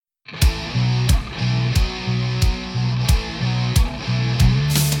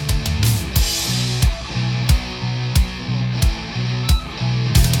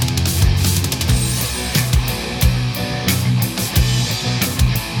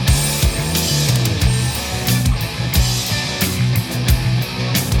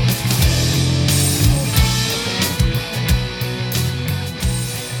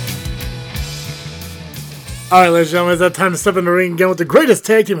All right, ladies and gentlemen, it's that time to step in the ring again with the greatest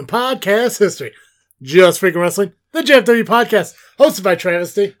tag team in podcast history. Just Freaking Wrestling, the JFW podcast, hosted by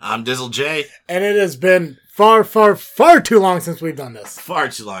Travesty. I'm Dizzle J. And it has been far, far, far too long since we've done this. Far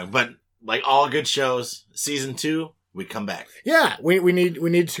too long, but like all good shows, season 2, we come back. Yeah, we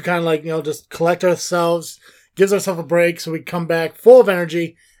need to kind of like, just collect ourselves, gives ourselves a break so we come back full of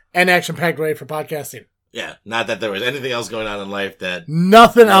energy and action-packed ready for podcasting. Yeah, not that there was anything else going on in life that...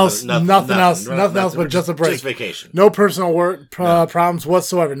 Nothing else but just a break. Just vacation. No personal work problems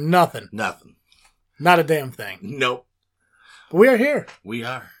whatsoever. Nothing. Not a damn thing. Nope. But we are here. We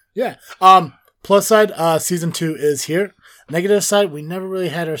are. Yeah. Plus side, season 2 is here. Negative side, we never really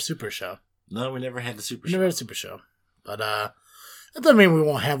had our super show. No, we never had the super show. Never had a super show. But that doesn't mean we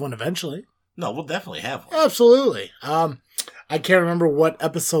won't have one eventually. No, we'll definitely have one. Absolutely. I can't remember what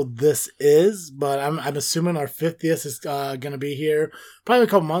episode this is, but I'm assuming our 50th is going to be here. Probably in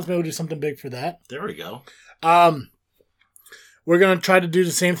a couple months. Maybe we'll do something big for that. There we go. We're going to try to do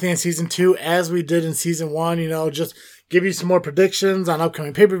the same thing in season 2 as we did in season 1. Just give you some more predictions on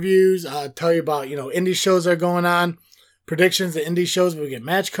upcoming pay-per-views. Tell you about, indie shows that are going on. Predictions of indie shows. We get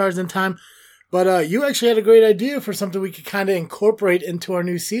match cards in time. But you actually had a great idea for something we could kind of incorporate into our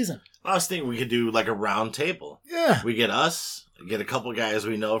new season. I was thinking we could do like a round table. Yeah. We get us, get a couple guys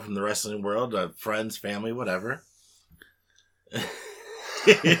we know from the wrestling world, friends, family, whatever. I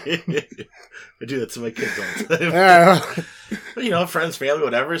do that to my kids all the time. But, friends, family,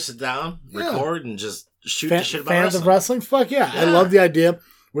 whatever, sit down, record, and just shoot the shit about fans wrestling. Of wrestling? Fuck yeah. I love the idea.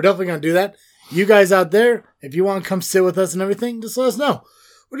 We're definitely going to do that. You guys out there, if you want to come sit with us and everything, just let us know.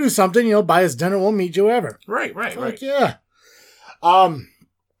 We'll do something, buy us dinner, we'll meet you wherever. Right. Fuck yeah.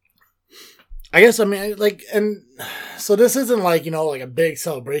 I guess, and so this isn't like a big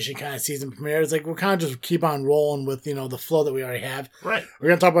celebration kind of season premiere. It's like we'll kind of just keep on rolling with, the flow that we already have. Right. We're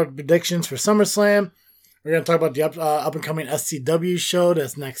going to talk about predictions for SummerSlam. We're going to talk about the up and coming SCW show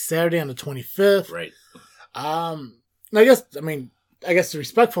that's next Saturday on the 25th. Right. I guess the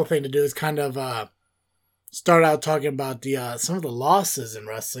respectful thing to do is kind of start out talking about the some of the losses in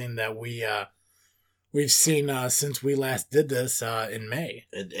wrestling that we've seen since we last did this in May.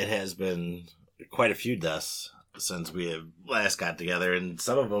 It has been quite a few deaths since we have last got together, and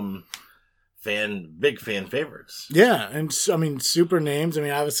some of them big fan favorites. Yeah, and super names.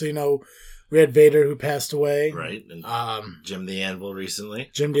 Obviously, we had Vader who passed away. Right. And Jim the Anvil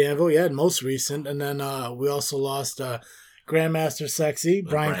recently. Jim the Anvil, yeah, most recent. And then we also lost Grandmaster Sexy,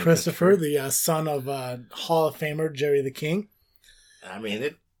 Brian Christopher, the son of Hall of Famer Jerry the King.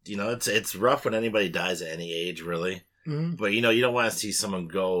 It's rough when anybody dies at any age, really. Mm-hmm. But, you don't want to see someone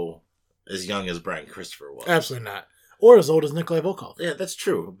go as young as Brian Christopher was. Absolutely not. Or as old as Nikolai Volkov. Yeah, that's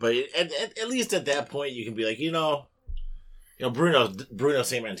true. But at least at that point, you can be like, Bruno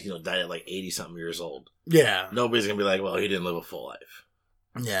Sammartino died at like 80-something years old. Yeah. Nobody's going to be like, well, he didn't live a full life.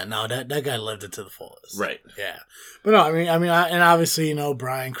 Yeah, no, that guy lived it to the fullest. Right. Yeah. But no, and obviously,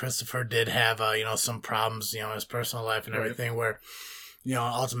 Brian Christopher did have, some problems, in his personal life and everything where,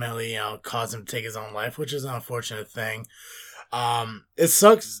 ultimately, caused him to take his own life, which is an unfortunate thing. It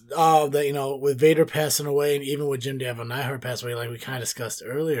sucks that, with Vader passing away and even with Jim Davil Neidhart passing away, like we kind of discussed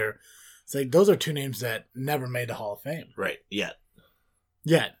earlier, it's like those are two names that never made the Hall of Fame. Right. Yet.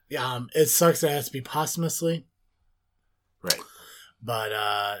 It sucks that it has to be posthumously. Right. But,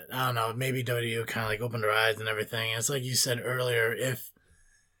 I don't know, maybe WWE kind of like opened their eyes and everything. And it's like you said earlier, if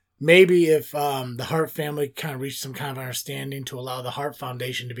the Hart family kind of reached some kind of understanding to allow the Hart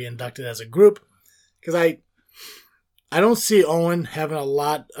Foundation to be inducted as a group, because I don't see Owen having a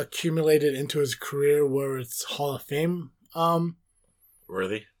lot accumulated into his career where it's Hall of Fame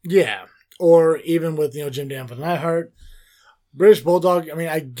worthy. Yeah, or even with Jim Danforth Neidhart, British Bulldog.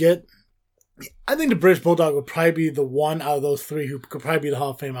 I think the British Bulldog would probably be the one out of those three who could probably be the Hall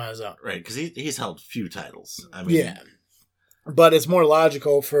of Fame on his own. Right, because he's held few titles. Yeah. But it's more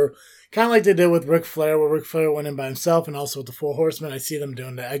logical for kind of like they did with Ric Flair, where Ric Flair went in by himself, and also with the Four Horsemen. I see them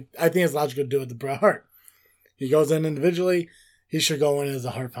doing that. I think it's logical to do it with the Bret Hart. He goes in individually. He should go in as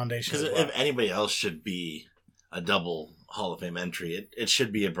a Hart Foundation. Because if anybody else should be a double Hall of Fame entry, it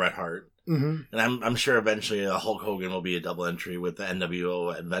should be a Bret Hart. Mm-hmm. And I'm sure eventually a Hulk Hogan will be a double entry with the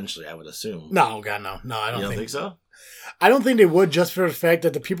NWO eventually, I would assume. No, God, no. No, I don't think so. I don't think they would, just for the fact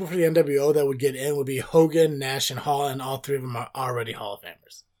that the people for the NWO that would get in would be Hogan, Nash, and Hall, and all three of them are already Hall of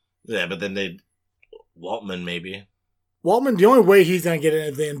Famers. Yeah, but then Waltman maybe. Waltman, the only way he's going to get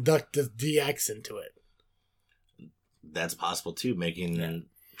in is they induct the DX into it. That's possible too, making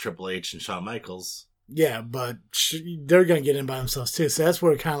Triple H and Shawn Michaels. Yeah, but they're going to get in by themselves too. So that's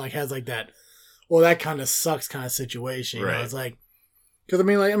where it kind of like has like that, well, that kind of sucks kind of situation. Right. It's like, Because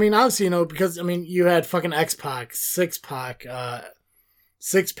obviously, because you had fucking X-Pac, six pack,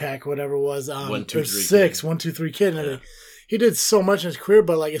 whatever it was, 1, 2, 3 six, kid. 1, 2, 3 kid, and everything. He did so much in his career,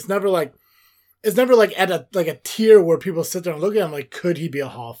 but it's never at a tier where people sit there and look at him like, could he be a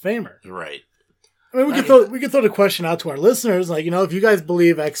Hall of Famer? Right. I mean, we could throw the question out to our listeners, if you guys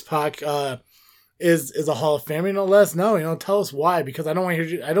believe X-Pac is a Hall of Famer, let us know. Tell us why, because I don't want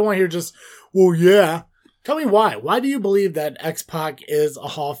to hear just, well, yeah. Tell me why. Why do you believe that X-Pac is a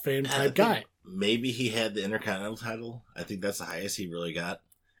Hall of Fame type guy? Maybe he had the Intercontinental title. I think that's the highest he really got.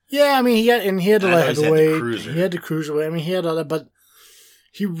 Yeah, he had the light heavyweight. He had the cruiserweight. He had all that, but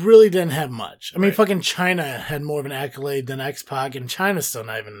he really didn't have much. Fucking China had more of an accolade than X-Pac, and China's still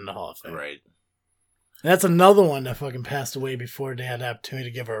not even in the Hall of Fame. Right. And that's another one that fucking passed away before they had the opportunity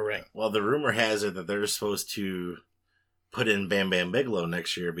to give her a ring. Well, the rumor has it that they're supposed to put in Bam Bam Bigelow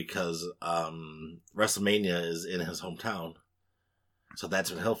next year because WrestleMania is in his hometown. So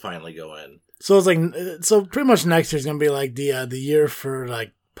that's when he'll finally go in. So it's pretty much next year's gonna be the year for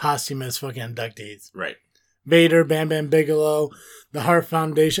posthumous fucking inductees. Right. Vader, Bam Bam Bigelow, the Hart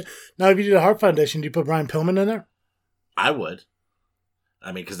Foundation. Now, if you do the Hart Foundation, do you put Brian Pillman in there? I would.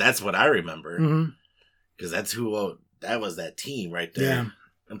 Because that's what I remember. Because that's that was that team right there. Yeah.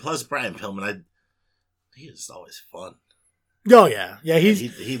 And plus Brian Pillman, he is always fun. Oh yeah, yeah.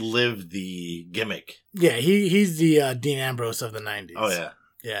 He lived the gimmick. Yeah, he's the Dean Ambrose of the 90s. Oh yeah,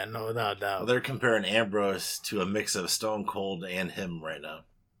 yeah, no, without a doubt. Well, they're comparing Ambrose to a mix of Stone Cold and him right now.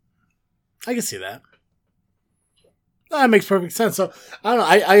 I can see that. That makes perfect sense. So I don't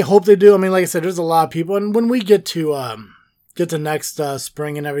know. I hope they do. Like I said, there's a lot of people, and when we get to next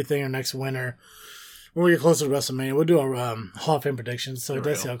spring and everything, or next winter, when we get closer to WrestleMania, we'll do our Hall of Fame predictions. So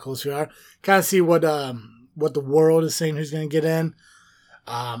that's how close we are. Kind of see what the world is saying who's going to get in.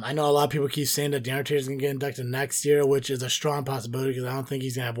 I know a lot of people keep saying that The Undertaker is going to get inducted next year, which is a strong possibility because I don't think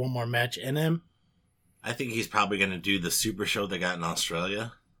he's going to have one more match in him. I think he's probably going to do the Super Show they got in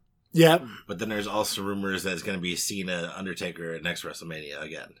Australia. Yeah. But then there's also rumors that it's going to be Cena Undertaker at next WrestleMania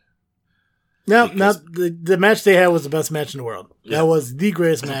again. No, the match they had was the best match in the world. Yeah. That was the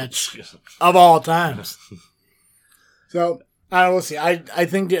greatest match of all times. So, we'll see. I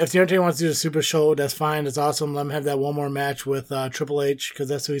think if The Undertaker wants to do the Super Show, that's fine. That's awesome. Let him have that one more match with Triple H, because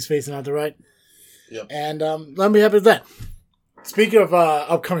that's who he's facing out the right. Yep. And let me be happy with that. Speaking of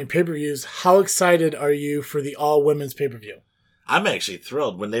upcoming pay-per-views, how excited are you for the all-women's pay-per-view? I'm actually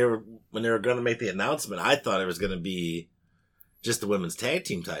thrilled. When they were going to make the announcement, I thought it was going to be just the women's tag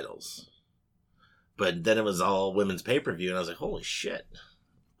team titles. But then it was all women's pay-per-view, and I was like, holy shit.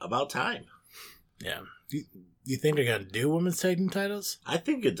 About time. Yeah. Do you think they're going to do women's tag team titles? I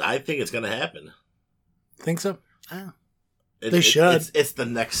think it's going to happen. Think so? They should. It's the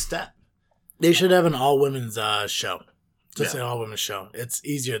next step. They should have an all-women's show. Just an all-women's show. It's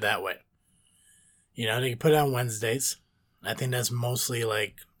easier that way. They can put it on Wednesdays. I think that's mostly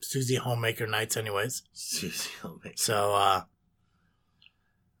Susie Homemaker nights anyways. Susie Homemaker. So,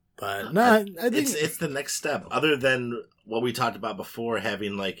 but no, I think it's the next step. Other than what we talked about before,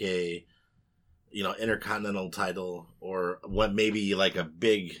 having a intercontinental title, or what maybe a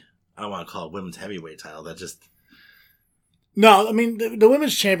big, I don't want to call it women's heavyweight title. That just no. The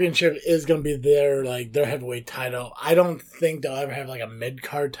women's championship is going to be their heavyweight title. I don't think they'll ever have a mid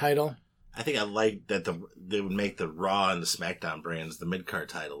card title. I think I like that they would make the Raw and the SmackDown brands the mid card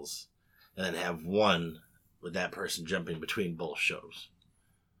titles, and then have one with that person jumping between both shows.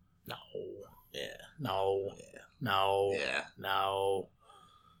 No. Yeah. No. Yeah. No. Yeah. No.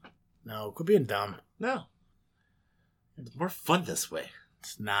 No. Quit being dumb. No. It's more fun this way.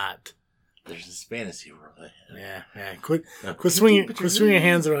 It's not. There's this fantasy world. Yeah. Yeah. Quit swinging your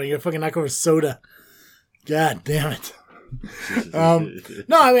hands around. You're fucking knock over soda. God damn it.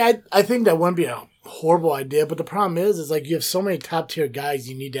 No, I think that wouldn't be a horrible idea, but the problem is you have so many top tier guys,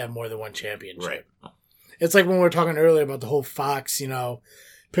 you need to have more than one championship. Right. It's like when we were talking earlier about the whole Fox,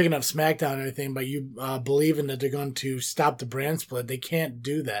 picking up SmackDown and everything, but you believing that they're going to stop the brand split. They can't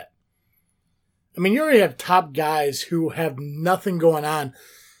do that. You already have top guys who have nothing going on.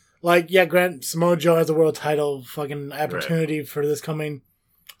 Grant, Samoa Joe has a world title fucking opportunity for this coming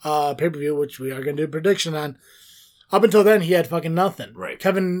pay-per-view, which we are going to do a prediction on. Up until then, he had fucking nothing. Right.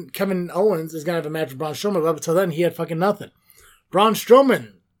 Kevin Owens is going to have a match with Braun Strowman, but up until then, he had fucking nothing. Braun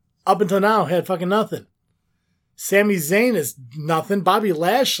Strowman, up until now, had fucking nothing. Sami Zayn is nothing. Bobby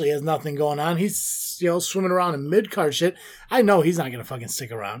Lashley has nothing going on. He's, swimming around in mid-card shit. I know he's not going to fucking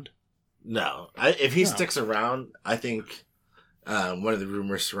stick around. No. If he sticks around, I think one of the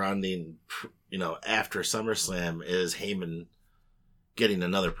rumors surrounding, after SummerSlam is Heyman getting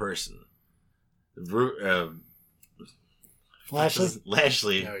another person.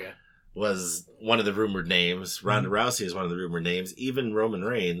 Lashley There we go. was one of the rumored names. Ronda Rousey is one of the rumored names. Even Roman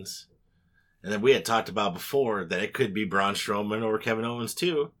Reigns. And then we had talked about before that it could be Braun Strowman or Kevin Owens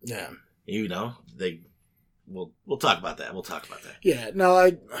too. Yeah. You know, we'll talk about that. Yeah,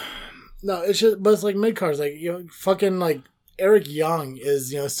 no, it's just, but it's like mid-cards, like, you know, fucking, like, Eric Young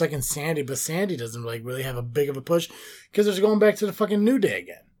is, you know, second Sandy, but Sandy doesn't, like, really have a big of a push, because they're going back to the fucking New Day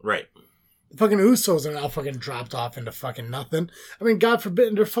again. Right. The fucking Usos are now fucking dropped off into fucking nothing. I mean, God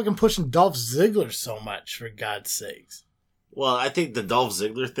forbid, they're fucking pushing Dolph Ziggler so much, for God's sakes. Well, I think the Dolph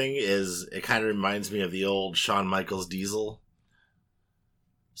Ziggler thing it kind of reminds me of the old Shawn Michaels Diesel.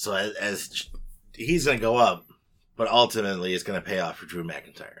 So as he's going to go up, but ultimately it's going to pay off for Drew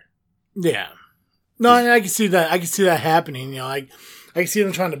McIntyre. Yeah. No, I can see that. I can see that happening. You know, I can see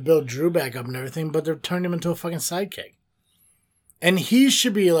them trying to build Drew back up and everything, but they're turning him into a fucking sidekick. And he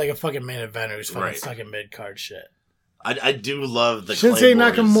should be like a fucking main eventer who's fucking stuck in mid-card shit. I do love the Shinsuke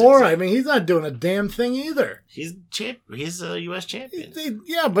Nakamura. I mean, he's not doing a damn thing either. He's He's a U.S. champion.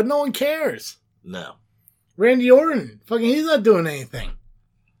 Yeah, but no one cares. No. Randy Orton. Fucking, he's not doing anything.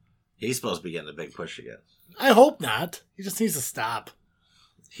 He's supposed to be getting a big push again. I hope not. He just needs to stop.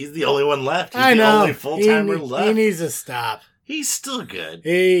 He's the only one left. He's I know. the only full-timer left. He needs to stop. He's still good.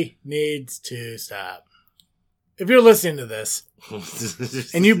 He needs to stop. If you're listening to this,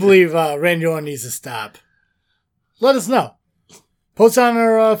 and you believe Randy Orton needs to stop, let us know. Post on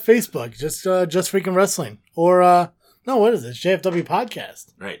our Facebook, just Freaking Wrestling. Or, no, what is this? JFW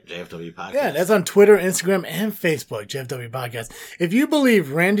Podcast. Right, JFW Podcast. Yeah, that's on Twitter, Instagram, and Facebook, JFW Podcast. If you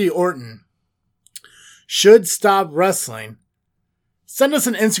believe Randy Orton should stop wrestling, send us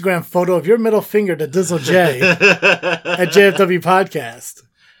an Instagram photo of your middle finger to Dizzle J at JFW Podcast.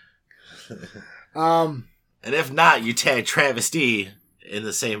 And if not, you tag Travis D in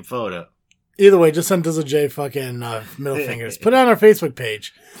the same photo. Either way, just send Dizzle J fucking middle fingers. Put it on our Facebook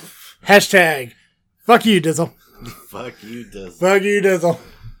page. Hashtag, fuck you, Dizzle. Fuck you, Dizzle. Fuck you, Dizzle.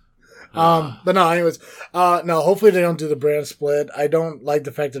 But no, anyways. No, hopefully they don't do the brand split. I don't like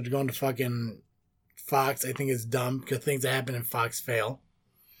the fact that they're going to fucking Fox. I think it's dumb because things that happen in Fox fail.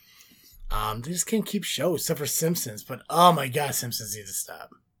 They just can't keep shows except for Simpsons. But oh my god, Simpsons need to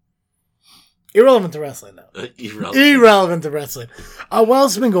stop. Irrelevant to wrestling, though. Irrelevant to wrestling. What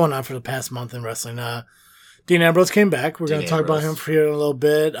else has been going on for the past month in wrestling? Dean Ambrose came back. We're going to talk about him for here in a little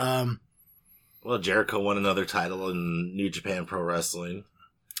bit. Well, Jericho won another title in New Japan Pro Wrestling.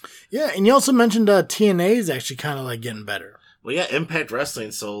 Yeah, and you also mentioned TNA is actually kind of like getting better. Well, yeah, Impact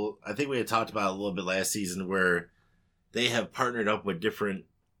Wrestling. So I think we had talked about it a little bit last season where they have partnered up with different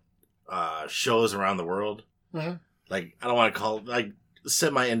shows around the world. Mm-hmm. Like, I don't want to call it, like,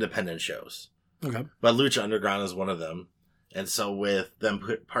 semi-independent shows. Okay. But Lucha Underground is one of them. And so with them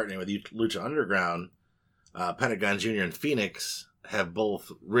partnering with Lucha Underground, Pentagon Jr. and Phoenix have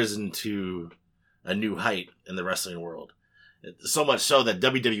both risen to a new height in the wrestling world. So much so that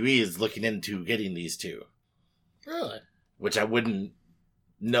WWE is looking into getting these two. Really? Which I wouldn't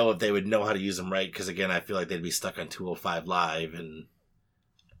know if they would know how to use them right, because again, I feel like they'd be stuck on 205 Live, and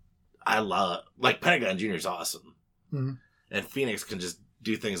I love, like, Pentagon Jr. is awesome. Mm-hmm. And Phoenix can just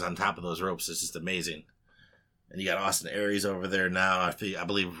do things on top of those ropes. It's just amazing. And you got Austin Aries over there now. I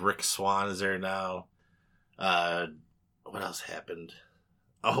believe Rick Swan is there now. What else happened?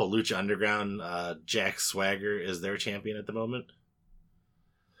 Oh, Lucha Underground. Jack Swagger is their champion at the moment.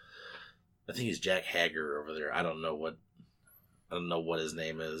 I think he's Jack Hager over there. I don't know what his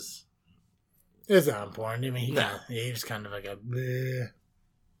name is. It's not important. I mean, he was kind of like a bleh.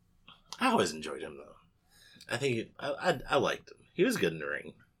 I always enjoyed him, though. I think I liked him. He was good in the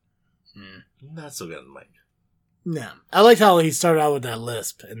ring. Not so good on the mic. No. I liked how he started out with that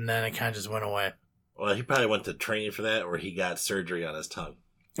lisp, and then it kind of just went away. Well, he probably went to training for that, or he got surgery on his tongue.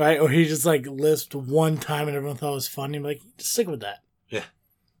 Right? Or he just, like, lisped one time and everyone thought it was funny. I'm like, just stick with that. Yeah.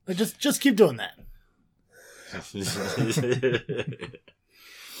 Like, just keep doing that.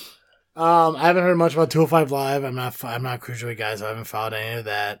 I haven't heard much about 205 Live. I'm not Cruiserweight guys, so I haven't followed any of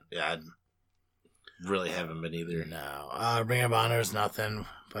that. Yeah, I really haven't been either. No. Ring of Honor is nothing.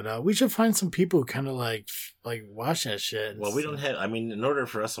 But we should find some people who kind of like watch that shit. Well, we don't have, I mean, in order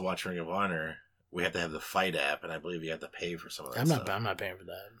for us to watch Ring of Honor, we have to have the Fight app, and I believe you have to pay for some of that stuff. I'm not paying for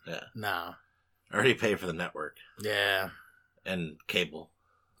that. Yeah. No. I already pay for the network. Yeah. And cable.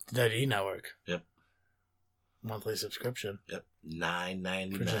 The WWE Network. Yep. Monthly subscription. Yep.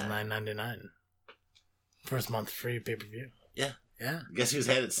 $9.99. For just $9.99. First month free pay-per-view. Yeah. Yeah. Guess who's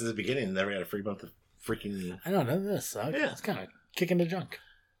had it since the beginning? Never had a free month of freaking... I know, none of this sucks. Yeah. It's kind of kicking the junk.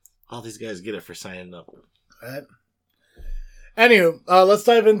 All these guys get it for signing up. Right. Anywho, let's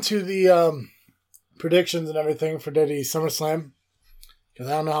dive into the predictions and everything for Diddy SummerSlam. Because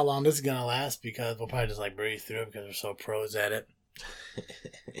I don't know how long this is going to last, because we'll probably just like breeze through it because we're so pros at it.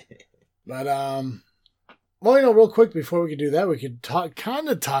 But, well, you know, real quick before we could do that, we could talk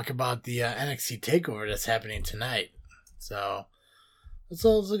about the NXT TakeOver that's happening tonight. So let's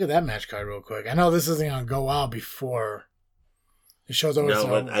look at that match card real quick. I know this isn't going to go out before the show's over. No,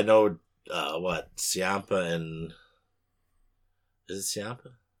 but I know Ciampa and is it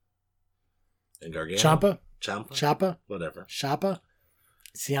Ciampa and Gargano? Ciampa, whatever. Ciampa,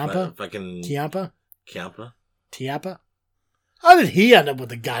 fucking Ciampa. How did he end up with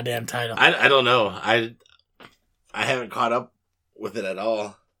the goddamn title? I don't know. I haven't caught up with it at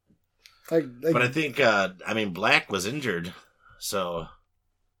all. But I think Black was injured, so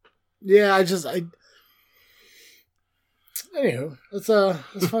yeah. Anywho, let's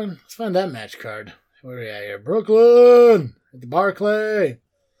find that match card. Where are we at here? Brooklyn at the Barclay.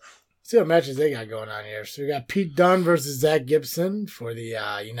 See what matches they got going on here. So we got Pete Dunne versus Zach Gibson for the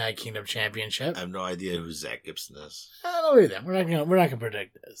United Kingdom Championship. I have no idea who Zach Gibson is. I don't know either. We're not gonna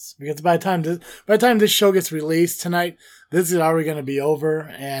predict this, because by the time this show gets released tonight, this is already gonna be over,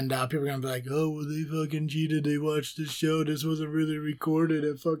 and people are gonna be like, "Oh, well, they fucking cheated. They watched the show. This wasn't really recorded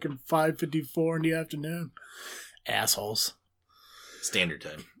at fucking 5:54 in the afternoon." Assholes. Standard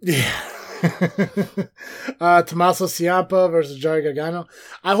time. Yeah. Tommaso Ciampa versus Johnny Gargano.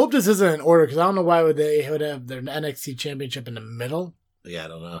 I hope this isn't in order, because I don't know why they would have their NXT Championship in the middle. Yeah, I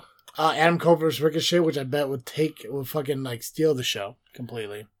don't know. Adam Cole versus Ricochet, which I bet would fucking like steal the show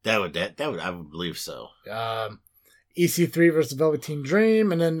completely. That would I would believe so. EC3 versus Velveteen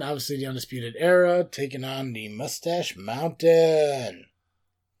Dream, and then obviously the Undisputed Era taking on the Mustache Mountain.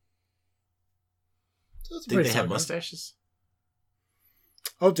 So think they have mustaches?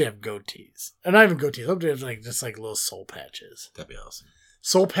 I hope they have goatees. And not even goatees. I hope they have just little soul patches. That'd be awesome.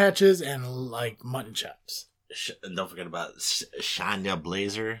 Soul patches and like mutton chops. And don't forget about Shayna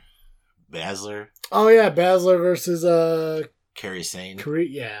Baszler. Oh yeah, Baszler versus Kairi Sane.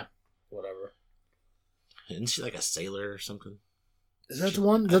 Yeah, whatever. Isn't she like a sailor or something? Is that the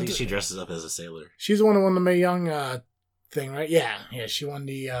one? I think she dresses up as a sailor. She's the one who won the Mae Young thing, right? Yeah, she won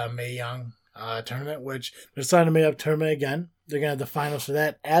the Mae Young tournament, which they're starting to make up tournament again. They're going to have the finals for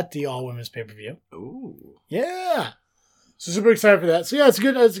that at the All Women's Pay-Per-View. Ooh. Yeah. So super excited for that. So yeah, it's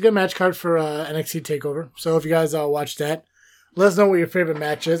a good match card for NXT TakeOver. So if you guys watch that, let us know what your favorite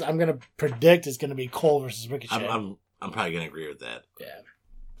match is. I'm going to predict it's going to be Cole versus Ricochet. I'm probably going to agree with that. Yeah.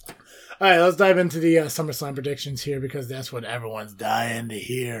 All right, let's dive into the SummerSlam predictions here, because that's what everyone's dying to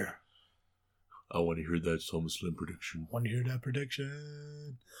hear. I want to hear that SummerSlam prediction. Want to hear that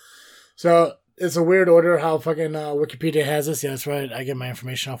prediction? So it's a weird order how fucking Wikipedia has this. Yeah, that's right. I get my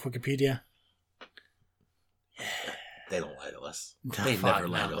information off Wikipedia. They don't lie to us. They never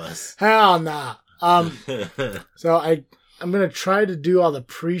lie to us. Hell nah. So I'm gonna try to do all the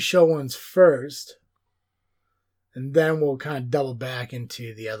pre-show ones first, and then we'll kind of double back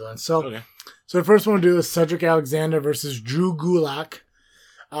into the other ones. So, okay. So the first one we'll do is Cedric Alexander versus Drew Gulak.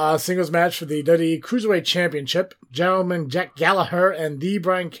 Singles match for the WWE Cruiserweight Championship. Gentleman Jack Gallagher and the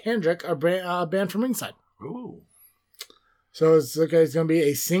Brian Kendrick are banned from ringside. Ooh. So it's going to be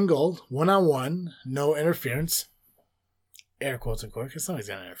a single, one-on-one, no interference. Air quotes, of course, because somebody's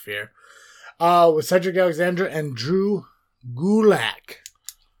going to interfere. With Cedric Alexander and Drew Gulak.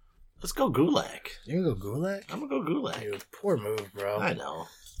 Let's go Gulak. You going to go Gulak? I'm going to go Gulak. Dude, poor move, bro. I know.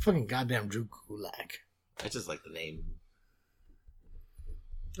 Fucking goddamn Drew Gulak. I just like the name.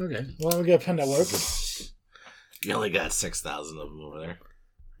 Okay, well, we'll get a pen that works. You only got 6,000 of them over there.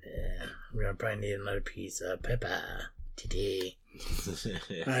 Yeah, we're going to probably need another piece of pepper today.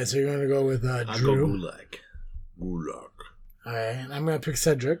 Alright, so you're going to go with Drew. I'll go Gulak. Alright, I'm going to pick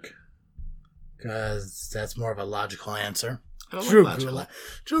Cedric, because that's more of a logical answer. Drew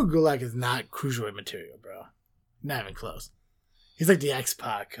Gulak is not cruiserweight material, bro. Not even close. He's like the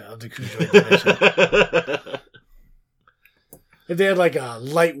X-Pac of the cruiserweight division. If they had like a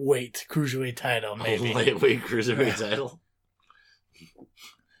lightweight cruiserweight title, maybe. A lightweight cruiserweight title?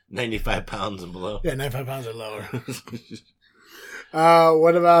 95 pounds and below? Yeah, 95 pounds or lower.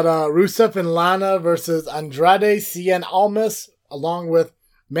 What about Rusev and Lana versus Andrade Cien Almas, along with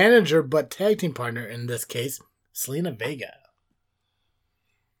manager but tag team partner in this case, Selena Vega?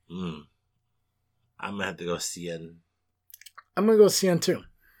 I'm going to have to go Cien. I'm going to go Cien too.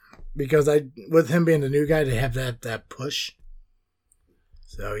 Because with him being the new guy, they have that push.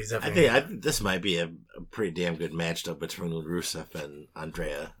 So he's definitely... I think this might be a pretty damn good matchup between Rusev and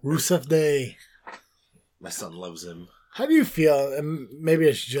Andrea. Rusev Day. My son loves him. How do you feel, and maybe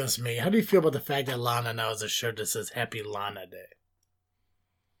it's just me, how do you feel about the fact that Lana now has a shirt that says Happy Lana Day?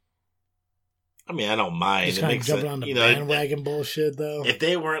 I mean, I don't mind. Just it kind of makes jumping it, on the you know, bandwagon bullshit, though. if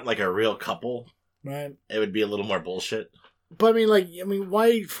they weren't like a real couple, Right? it would be a little more bullshit. But I mean,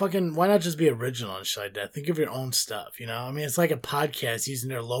 why not just be original and shit like that? Think of your own stuff, you know? I mean, it's like a podcast using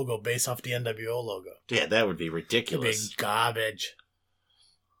their logo based off the NWO logo. Yeah, that would be It'd ridiculous. be garbage.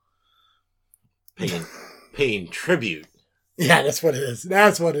 Paying tribute. Yeah, that's what it is.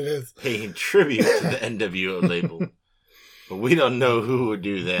 That's what it is. Paying tribute to the NWO label. But we don't know who would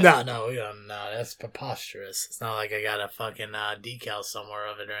do that. No, we don't know. That's preposterous. It's not like I got a fucking decal somewhere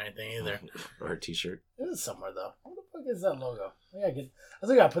of it or anything either. Or a t-shirt. It is somewhere, though. What the fuck is that logo? I think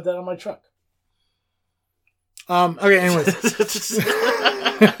I gotta put that on my truck. Okay, anyways.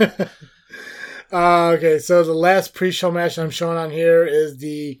 Okay, so the last pre-show match I'm showing on here is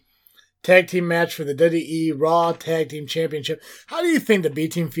the tag team match for the WWE Raw Tag Team Championship. How do you think the B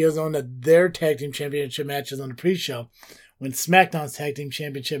Team feels on that their tag team championship matches on the pre-show when SmackDown's tag team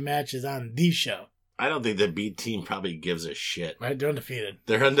championship match is on the show? I don't think the B Team probably gives a shit. Right? They're undefeated.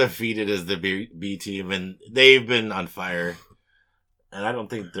 They're undefeated as the B Team, and they've been on fire. And I don't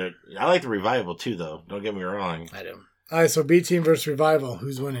think they're... I like the Revival, too, though. Don't get me wrong. I do. All right, so B Team versus Revival.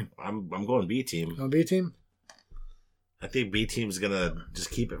 Who's winning? I'm going B Team. On B Team? I think B Team's going to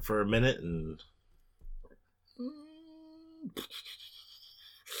just keep it for a minute and...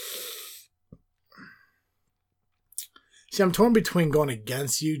 See, I'm torn between going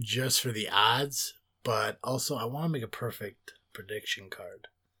against you just for the odds, but also I want to make a perfect prediction card.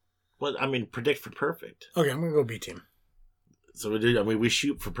 Well, I mean, predict for perfect. Okay, I'm going to go B Team. So we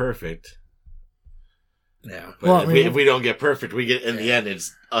shoot for perfect. Yeah. But well, if we don't get perfect, we get in the end.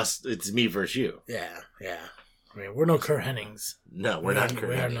 It's us. It's me versus you. Yeah. I mean, we're no Kurt Hennings. No, we're not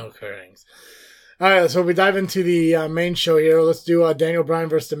Kurt Hennings. We are no Kurt Hennings. All right, so we dive into the main show here. Let's do Daniel Bryan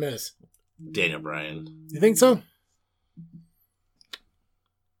versus The Miz. Daniel Bryan. You think so?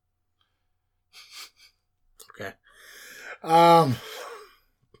 Okay.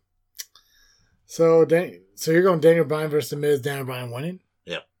 So you're going Daniel Bryan versus The Miz. Daniel Bryan winning?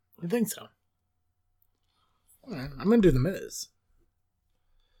 Yep. You think so? All right, I'm gonna do The Miz.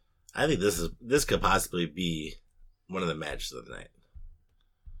 I think this could possibly be one of the matches of the night,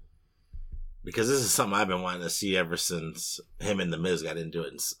 because this is something I've been wanting to see ever since him and The Miz got into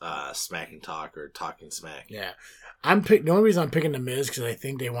it in Smack and Talk or Talking Smack. Yeah, the only reason I'm picking The Miz because I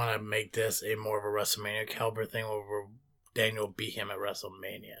think they want to make this a more of a WrestleMania caliber thing where Daniel beat him at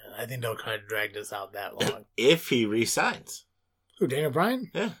WrestleMania. I think they'll kind of drag this out that long. If he resigns. Who, Daniel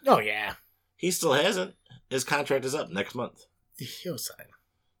Bryan? Yeah. Oh, yeah. He still hasn't. His contract is up next month. He'll sign.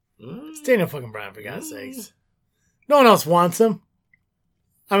 It's Daniel fucking Bryan, for God's sakes. No one else wants him.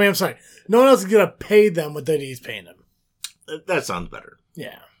 I mean, I'm sorry. No one else is going to pay them what he's paying them. That sounds better.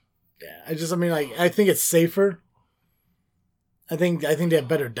 Yeah. I think it's safer. I think they have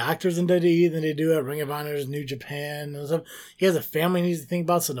better doctors in WWE than they do at Ring of Honor's New Japan and stuff. He has a family he needs to think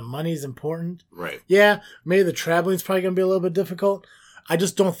about, so the money's important. Right. Yeah, maybe the traveling's probably going to be a little bit difficult. I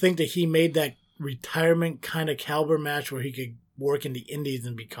just don't think that he made that retirement kind of caliber match where he could work in the indies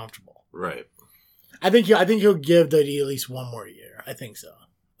and be comfortable. Right. I think he'll give WWE at least one more year. I think so.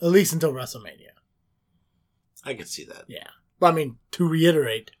 At least until WrestleMania. I can see that. Yeah. But I mean, to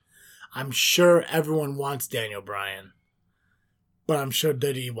reiterate, I'm sure everyone wants Daniel Bryan, but I'm sure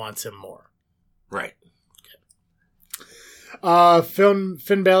WWE wants him more. Right. Okay.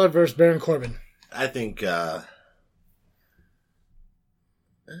 Finn Balor versus Baron Corbin. I think oh,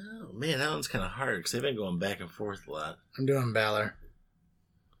 man, that one's kind of hard because they've been going back and forth a lot. I'm doing Balor.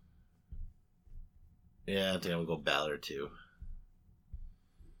 Yeah, I think I'm going to go Balor, too.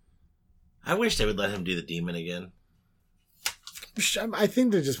 I wish they would let him do the Demon again. I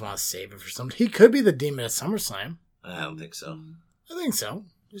think they just want to save it for something. He could be the Demon at SummerSlam. I don't think so. I think so.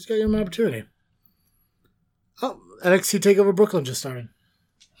 Just got to give him an opportunity. Oh, NXT TakeOver Brooklyn just started.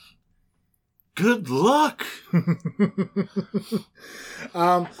 Good luck.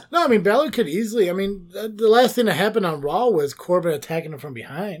 No, I mean, Balor could easily. I mean, the last thing that happened on Raw was Corbin attacking him from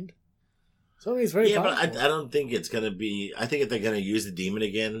behind. So he's very powerful. But I don't think it's going to be... I think if they're going to use the Demon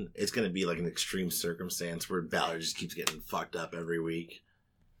again, it's going to be like an extreme circumstance where Balor just keeps getting fucked up every week.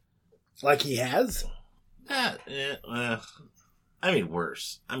 Like he has? I mean,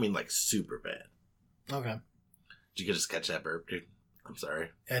 worse. I mean, like, super bad. Okay. Did you just catch that burp, dude? I'm sorry.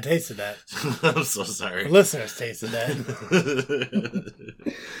 Yeah, I tasted that. I'm so sorry. The listeners tasted that.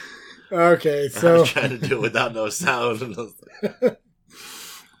 Okay, so... I was trying to do it without no sound. And I was like...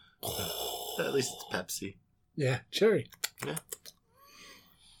 At least it's Pepsi. Yeah, cherry. Yeah.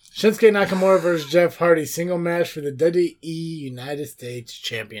 Shinsuke Nakamura versus Jeff Hardy. Single match for the WWE United States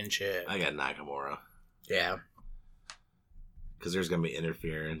Championship. I got Nakamura. Yeah. Because there's going to be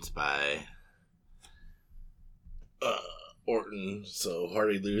interference by Orton, so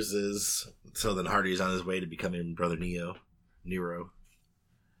Hardy loses. So then Hardy's on his way to becoming Brother Nero.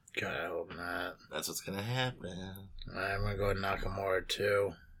 God, I hope not. That's what's gonna happen. I'm gonna go with Nakamura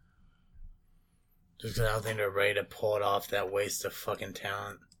too. Just because I don't think they're ready to pull it off, that waste of fucking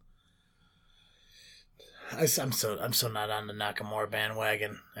talent. I'm so not on the Nakamura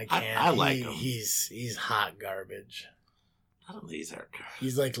bandwagon. I can't. I like him. He's hot garbage. I don't think he's hot garbage.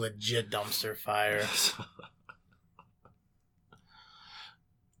 He's like legit dumpster fire.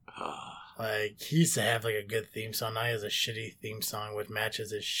 Like, he used to have like a good theme song. Now he has a shitty theme song which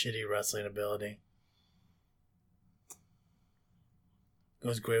matches his shitty wrestling ability.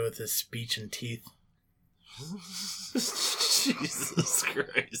 Goes great with his speech and teeth. Jesus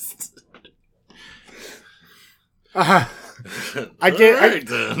Christ. I can't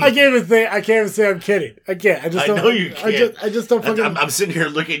even say I'm kidding. I can't. I know you can't. I just don't fucking. I'm sitting here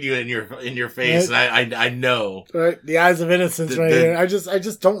looking at you in your face, right? And I know. Right, the eyes of innocence here. I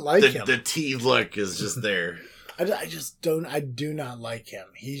just don't like him. The T look is just there. I do not like him.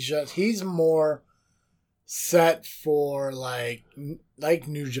 He's more set for like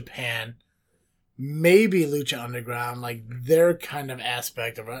New Japan, maybe Lucha Underground, like their kind of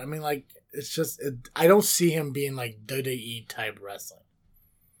aspect of it. I mean, like, it's just, I don't see him being like WWE type wrestling.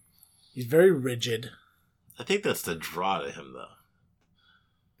 He's very rigid. I think that's the draw to him,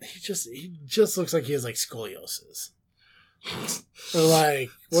 though. He just looks like he has like scoliosis. Or like,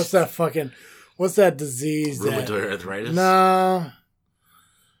 what's that disease? Rheumatoid arthritis? No,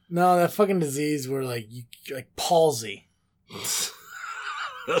 that fucking disease where like palsy.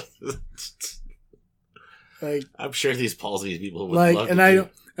 Like, I'm sure these palsy people would like, love and I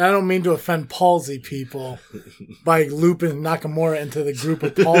don't mean to offend palsy people by looping Nakamura into the group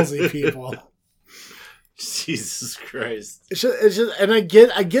of palsy people. Jesus Christ! It's just, and I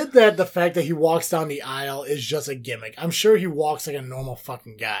get that the fact that he walks down the aisle is just a gimmick. I'm sure he walks like a normal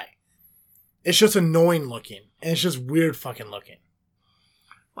fucking guy. It's just annoying looking, and it's just weird fucking looking.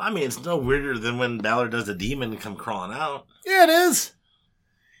 Well, I mean, it's no weirder than when Balor does a demon and come crawling out. Yeah, it is.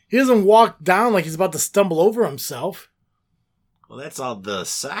 He doesn't walk down like he's about to stumble over himself. Well, that's all the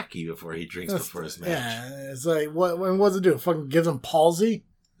sake before he drinks before his match. Yeah, it's like, what does it do? It fucking gives him palsy?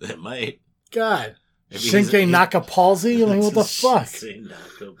 It might. God. Shinsuke Naka palsy? Like, what the fuck? Shinsuke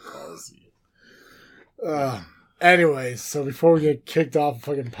Naka palsy. Anyways, so before we get kicked off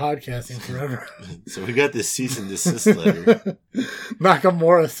fucking podcasting forever. So we got this cease and desist letter.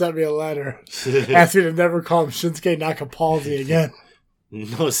 Nakamura sent me a letter. Asked me to never call him Shinsuke Naka palsy again.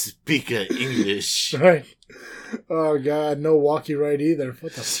 No speak English. Right. Oh, God. No walkie right either.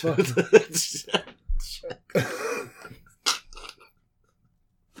 What the fuck?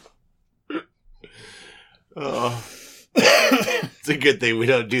 Oh. It's a good thing we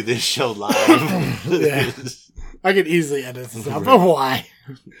don't do this show live. Yeah. I could easily edit this out, but why?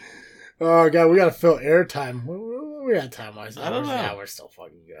 Oh, God. We got to fill airtime. We got time-wise. I don't know. Yeah, we're still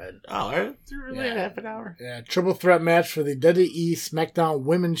fucking good. Oh, really? Yeah. Half an hour? Yeah, triple threat match for the WWE SmackDown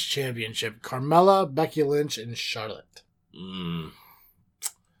Women's Championship. Carmella, Becky Lynch, and Charlotte.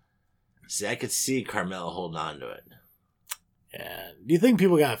 See, I could see Carmella holding on to it. Yeah. Do you think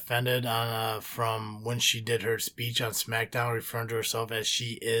people got offended from when she did her speech on SmackDown referring to herself as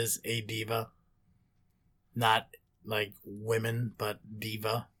she is a diva? Not like women, but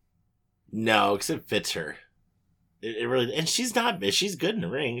diva? No, because it fits her. It really, and she's good in the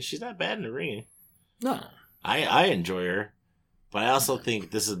ring. She's not bad in the ring. No. I enjoy her, but I also think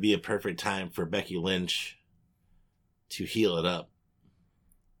this would be a perfect time for Becky Lynch to heal it up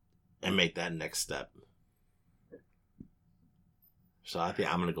and make that next step. So I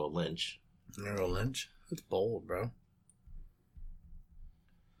think I'm going to go Lynch. You're going to go Lynch? That's bold, bro.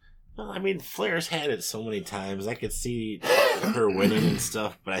 Well, I mean, Flair's had it so many times. I could see her winning and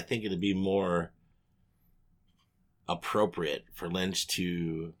stuff, but I think it'd be more appropriate for Lynch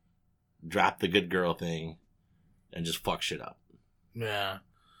to drop the good girl thing and just fuck shit up. Yeah.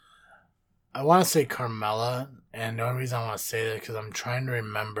 I want to say Carmella, and the only reason I want to say that is because I'm trying to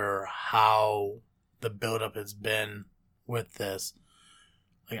remember how the build-up has been with this.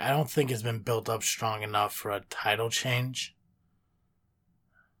 Like, I don't think it's been built up strong enough for a title change.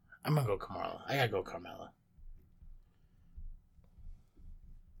 I'm going to go Carmella. I got to go Carmella.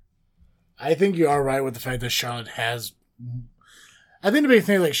 I think you are right with the fact that Charlotte has... I think the big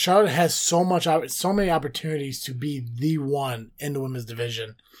thing, like, Charlotte has so many opportunities to be the one in the women's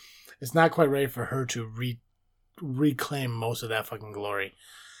division. It's not quite ready for her to reclaim most of that fucking glory.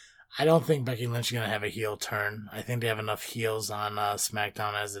 I don't think Becky Lynch is going to have a heel turn. I think they have enough heels on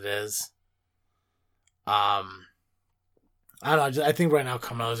SmackDown as it is. I don't know. I think right now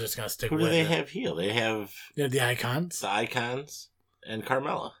Carmella's just going to stick Who with do they it. have heel? They have The Icons. the Icons and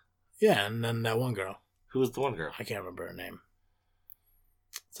Carmella. Yeah, and then that one girl. Who was the one girl? I can't remember her name.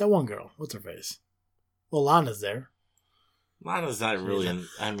 It's that one girl. What's her face? Well, Lana's there. Lana's not really in.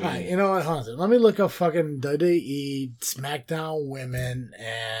 I mean, Alright, you know what? Hold on a second. Let me look up fucking WWE SmackDown Women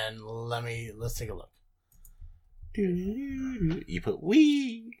and let's take a look. you put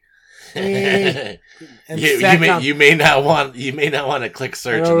we. And you may not want to click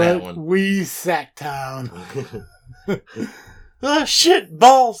search on that one. We Sacktown. Oh shit!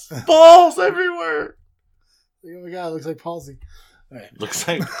 Balls everywhere. Oh my god, it looks like palsy. All right. Looks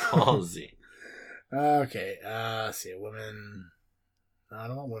like palsy. Okay, let's see. Women. I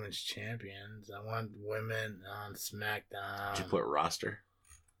don't want women's champions. I want women on SmackDown. Did you put roster?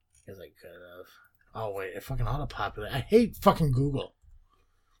 Because I could have. Oh wait, it fucking auto-populated. I hate fucking Google.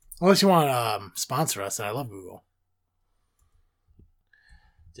 Unless you want to sponsor us, and I love Google.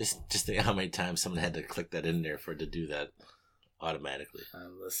 Just think how many times someone had to click that in there for it to do that automatically.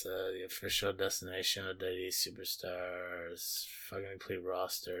 Alyssa, the official destination of WWE Superstars. Fucking complete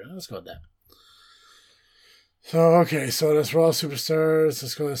roster. Let's go with that. So, okay, so that's Raw Superstars.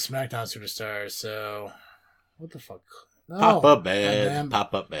 Let's go to SmackDown Superstars. So, what the fuck? No. Pop up bad.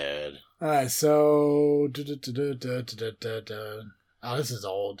 Pop up bad. Alright, so. Oh, this is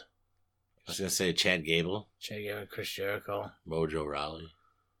old. I was going to say Chad Gable. Chad Gable, Chris Jericho. Mojo Rawley.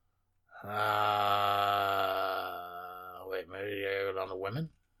 Wait, maybe I go on the women?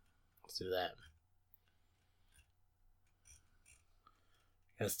 Let's do that.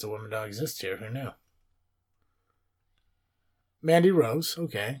 Guess the women don't exist here. Who knew? Mandy Rose,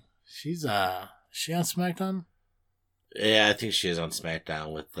 okay. She's she on SmackDown? Yeah, I think she is on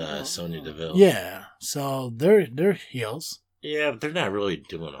SmackDown with Sonya Deville. Yeah, so they're heels. Yeah, but they're not really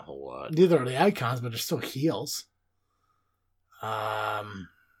doing a whole lot. Neither are the Icons, but they're still heels.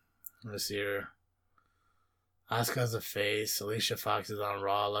 Let's see here. Asuka's a face. Alicia Fox is on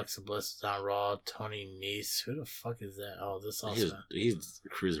Raw. Alexa Bliss is on Raw. Tony Nese. Who the fuck is that? Oh, this also. He's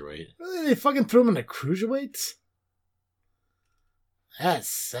cruiserweight. Really? They fucking threw him in the cruiserweights? That's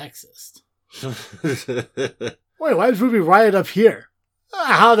sexist. Wait, why is Ruby Riott up here?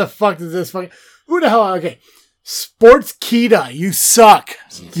 How the fuck does this fucking... Who the hell... Okay. Sportskeeda, you suck.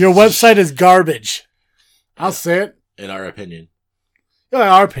 Your website is garbage. I'll say it. In our opinion. Yeah,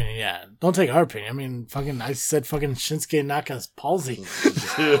 our opinion, yeah. Don't take our opinion. I mean, I said fucking Shinsuke Naka's palsy.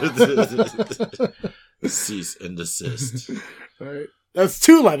 Cease and desist. Right. That's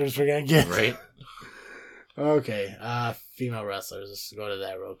 2 letters we're gonna get. Right. Okay. Female wrestlers. Let's go to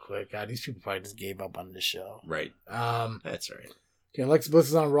that real quick. God, these people probably just gave up on this show. Right. That's right. Okay, Alexa Bliss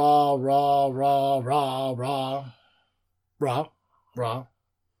is on Raw. Okay,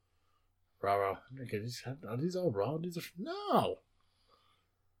 are these all Raw? No.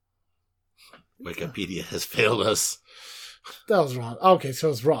 Wikipedia has failed us. That was wrong. Okay, so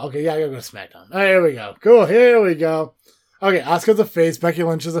it's Raw. Okay, yeah, I gotta go to SmackDown. All right, here we go. Cool, here we go. Okay, Asuka's a face. Becky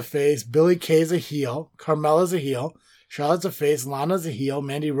Lynch is a face. Billie Kay's a heel. Carmella's a heel. Charlotte's a face. Lana's a heel.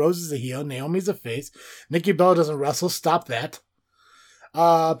 Mandy Rose is a heel. Naomi's a face. Nikki Bella doesn't wrestle. Stop that.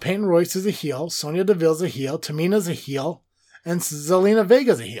 Peyton Royce is a heel. Sonya Deville's a heel. Tamina's a heel. And Zelina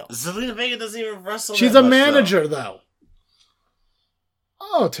Vega's a heel. Zelina Vega doesn't even wrestle. She's a manager, though.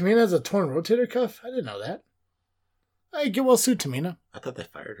 Oh, Tamina has a torn rotator cuff? I didn't know that. Hey, get well suit, Tamina. I thought they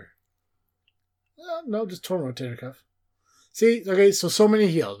fired her. No, just torn rotator cuff. See, okay, so many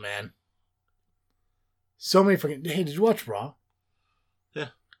heels, man. So many fucking... Hey, did you watch Raw? Yeah.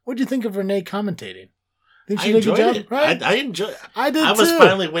 What did you think of Renee commentating? Think she did a good job? It. Right? I enjoyed it. I did, I was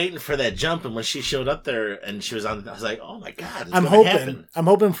finally waiting for that jump, and when she showed up there and she was on, I was like, oh my God, it's going to happen. I'm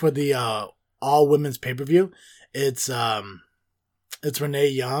hoping for the all-women's pay-per-view. It's Renee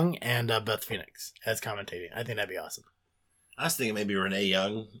Young and Beth Phoenix as commentating. I think that'd be awesome. I was thinking maybe Renee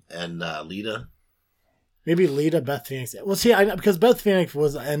Young and Lita. Maybe Lita, Beth Phoenix. Well, see, because Beth Phoenix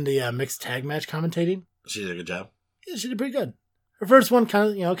was in the mixed tag match commentating. She did a good job. Yeah, she did pretty good. Her first one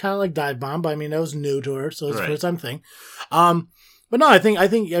kind of like dive bomb, but I mean that was new to her, so it's a first time thing. But no, I think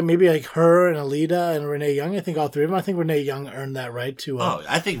maybe like her and Alita and Renee Young. I think all 3 of them. I think Renee Young earned that right to.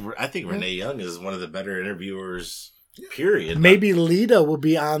 I think Renee Young is one of the better interviewers. Period. Maybe Lita will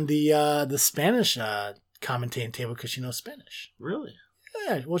be on the Spanish commentating table because she knows Spanish. Really?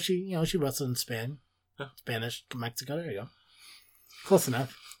 Yeah. Well, she wrestled in Spain, Spanish, Mexico. There you go. Close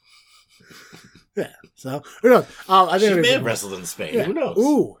enough. Yeah. So who knows? I think she may have wrestled in Spain. Yeah. Who knows?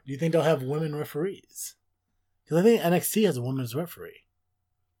 Ooh, do you think they'll have women referees? Because I think NXT has a women's referee.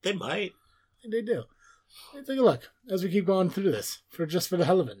 They might. I think they do. Let's take a look as we keep going through this for the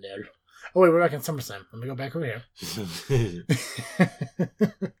hell of it, dude. Oh, wait, we're back in SummerSlam. Let me go back over here.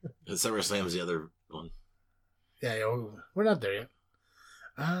 SummerSlam's the other one. Yeah, we're not there yet.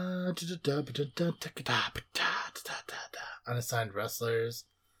 Unassigned wrestlers.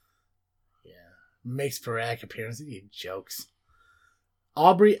 Yeah. Makes sporadic appearances. He jokes.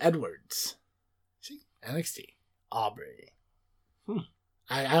 Aubrey Edwards. See? NXT. Aubrey.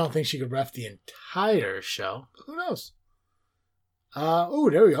 I don't think she could ref the entire show. Who knows? There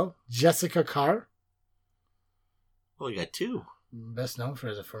we go. Jessica Carr. Well, we got 2. Best known for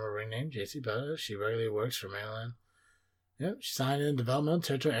her former ring name, JC Bella. She regularly works for Maryland. Yep, she signed in developmental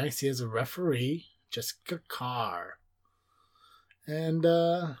territory NXT as a referee. Jessica Carr. And,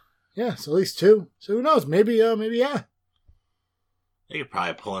 so at least 2. So who knows? Maybe, yeah. They could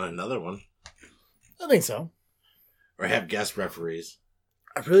probably pull in another one. I think so. Or have guest referees.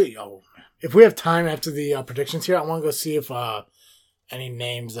 If we have time after the predictions here, I want to go see if any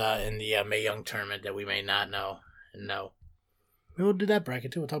names in the Mae Young tournament that we may not know and know. Maybe we'll do that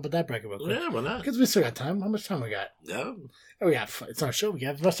bracket too. We'll talk about that bracket real quick. Yeah, why not? Because we still got time. How much time we got? Yeah. Oh, we got. It's our show. We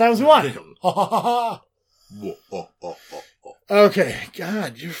got as much time as we want. Okay.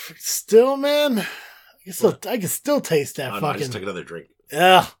 God, you're still, man. I can still taste that fucking. No, I just took another drink.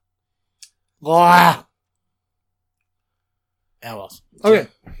 Yeah. Wow. Yeah, well. Okay.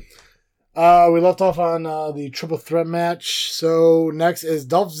 We left off on the triple threat match. So next is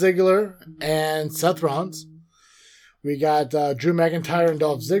Dolph Ziggler and Seth Rollins. We got Drew McIntyre in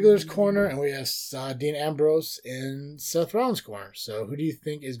Dolph Ziggler's corner, and we have Dean Ambrose in Seth Rollins' corner. So who do you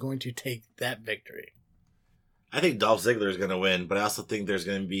think is going to take that victory? I think Dolph Ziggler is going to win, but I also think there's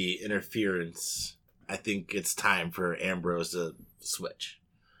going to be interference. I think it's time for Ambrose to switch.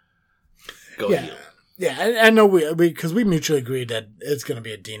 Go heel. Yeah, I know because we mutually agreed that it's going to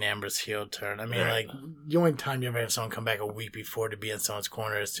be a Dean Ambrose heel turn. I mean, like, the only time you ever have someone come back a week before to be in someone's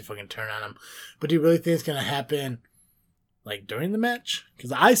corner is to fucking turn on him. But do you really think it's going to happen, like, during the match?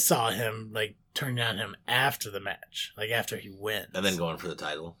 Because I saw him, like, turning on him after the match, like, after he wins. And then going for the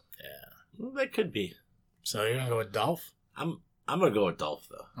title. Yeah. Well, that could be. So you're going to go with Dolph? I'm going to go with Dolph,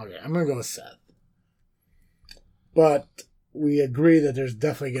 though. Okay, I'm going to go with Seth. But we agree that there's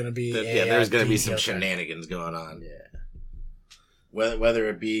definitely going to be there's going to be some shenanigans going on. Yeah. Whether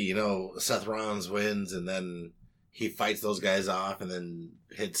it be, Seth Rollins wins and then he fights those guys off and then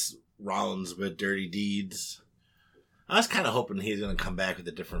hits Rollins with dirty deeds. I was kind of hoping he's going to come back with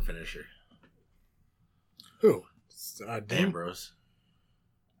a different finisher. Who? Ambrose.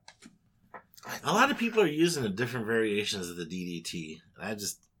 A lot of people are using the different variations of the DDT. I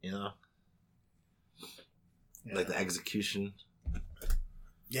just, like the execution.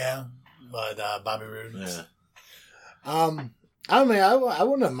 Yeah, but Bobby Roode. Yeah. I mean, I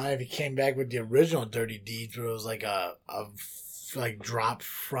wouldn't mind if he came back with the original Dirty Deeds, where it was like a drop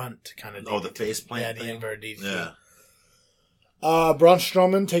front kind of. Oh, the face plant. Yeah, the inverted DDT. Yeah. Braun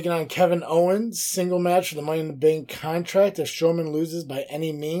Strowman taking on Kevin Owens, single match for the Money in the Bank contract. If Strowman loses by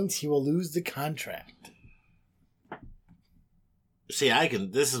any means, he will lose the contract. See,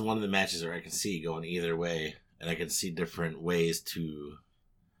 this is one of the matches where I can see going either way, and I can see different ways to.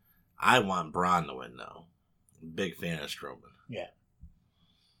 I want Braun to win, though. Big fan of Strowman. Yeah.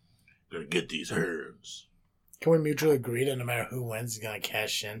 Gonna get these hands. Can we mutually agree that no matter who wins, he's gonna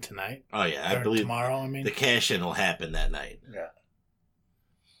cash in tonight? Oh yeah, I believe tomorrow. I mean, the cash in will happen that night. Yeah.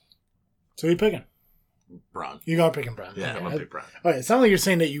 So who you picking? Braun. You're gonna pick Braun. Yeah, okay. I'm gonna pick Braun. Okay, it sounds like you're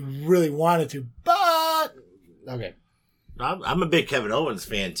saying that you really wanted to, but okay. I'm a big Kevin Owens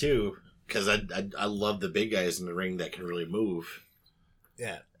fan too, because I love the big guys in the ring that can really move.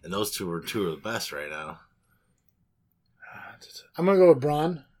 Yeah, and those two are two of the best right now. I'm gonna go with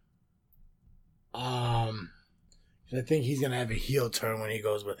Braun. I think he's gonna have a heel turn when he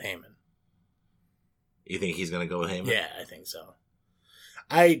goes with Heyman. You think he's gonna go with Heyman? Yeah, I think so.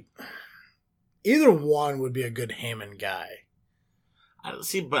 Either one would be a good Heyman guy.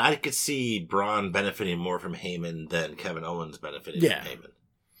 But I could see Braun benefiting more from Heyman than Kevin Owens benefiting from Heyman.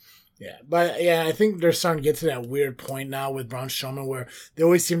 Yeah, but I think they're starting to get to that weird point now with Braun Strowman where they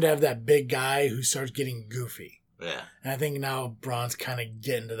always seem to have that big guy who starts getting goofy. Yeah. And I think now Braun's kind of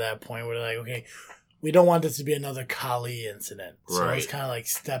getting to that point where they're like, okay, we don't want this to be another Khali incident. So it's kind of like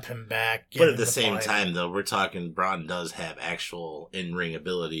step him back. But at the same time, though, we're talking Braun does have actual in-ring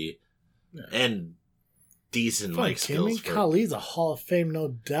ability and decent skills. Khali's a Hall of Fame, no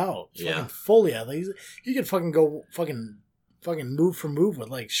doubt. Yeah. Fucking fully athletic. He could fucking go fucking move for move with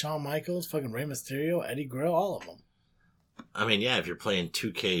like Shawn Michaels, fucking Rey Mysterio, Eddie Guerrero, all of them. I mean, yeah, if you're playing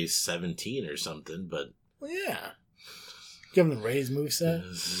 2K17 or something, but... Well, yeah. Give him the Rays moveset.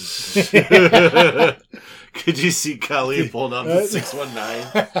 Could you see Khali pulling off the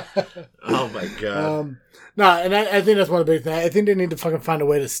 619? Oh my god. No, and I think that's one of the big things. I think they need to fucking find a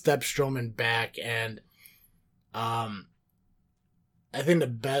way to step Strowman back, and I think the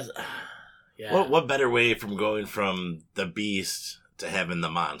best. Yeah. What better way from going from the Beast to having the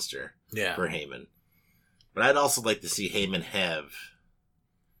Monster? Yeah. For Heyman. But I'd also like to see Heyman have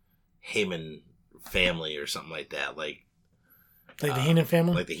Heyman family or something like that, like the Heenan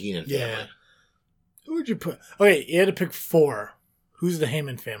family. Like the Heenan family. Yeah. Who would you put? Okay, you had to pick 4. Who's the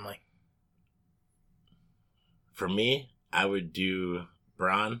Heyman family? For me, I would do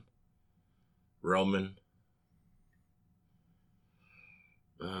Braun, Roman.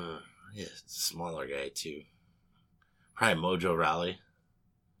 Yeah, smaller guy too. Probably Mojo Rawley.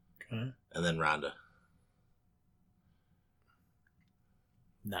 Okay. And then Ronda.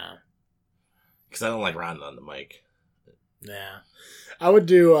 Nah. Because I don't like Ronda on the mic. Yeah. I would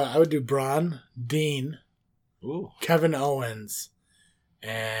do Braun, Dean, Ooh. Kevin Owens,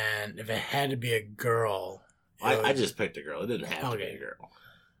 and if it had to be a girl. I just picked a girl. It didn't have to be a girl.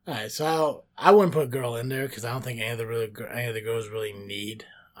 All right, so I wouldn't put a girl in there because I don't think any of the girls really need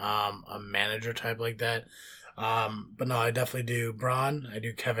a manager type like that. But no, I definitely do Braun. I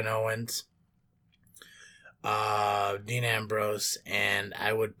do Kevin Owens, Dean Ambrose, and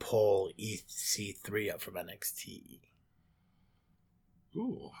I would pull EC3 up from NXT.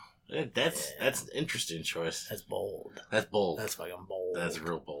 Ooh, that's an interesting choice. That's bold. That's bold. That's fucking bold. That's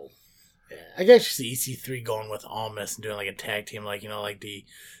real bold. Yeah, I guess you see EC3 going with Almas and doing like a tag team, like like the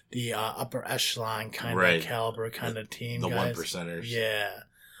upper echelon kind of caliber kind of team. The guys. 1%ers. Yeah,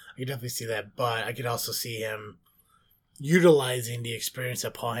 I could definitely see that, but I could also see him utilizing the experience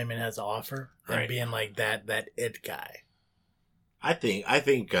that Paul Heyman has to offer and being like that it guy. I think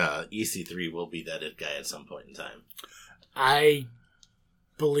EC3 will be that it guy at some point in time. I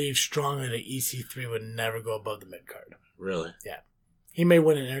believe strongly that EC3 would never go above the mid card. Really? Yeah. He may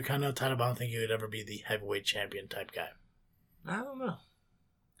win an Intercontinental title, but I don't think he would ever be the heavyweight champion type guy. I don't know.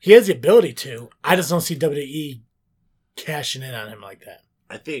 He has the ability to. I just don't see WWE cashing in on him like that.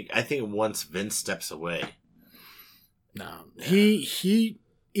 I think once Vince steps away. No. He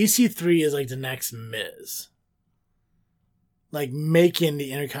EC3 is like the next Miz. Like making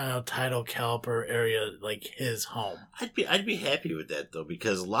the Intercontinental title caliber area like his home. I'd be happy with that though,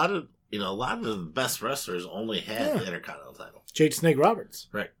 because a lot of the best wrestlers only had the Intercontinental title. Jake Snake Roberts.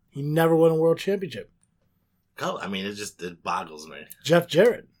 Right. He never won a world championship. I mean, it boggles me. Jeff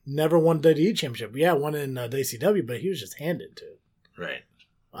Jarrett never won WWE championship. Yeah, won in WCW, but he was just handed to it. Right.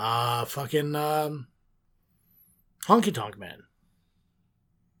 Fucking Honky Tonk Man.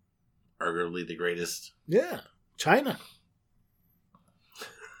 Arguably the greatest. Yeah. China.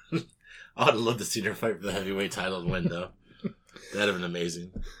 I would have loved to see her fight for the heavyweight title and win, though. That'd have been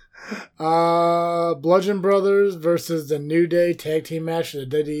amazing. Bludgeon Brothers versus the New Day tag team match for the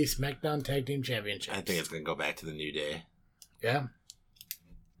WWE SmackDown Tag Team Championship. I think it's going to go back to the New Day. Yeah.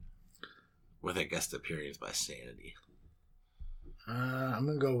 With a guest appearance by Sanity. I'm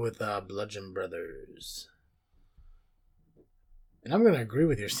going to go with Bludgeon Brothers. And I'm going to agree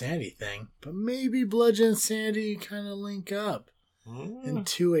with your Sanity thing, but maybe Bludgeon and Sanity kind of link up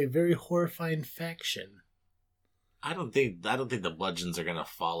into a very horrifying faction. I don't think the Bludgeons are gonna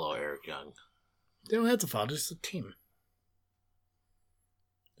follow Eric Young. They don't have to follow. Just a team.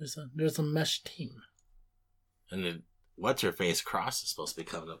 There's a mesh team. And then what's her face Cross is supposed to be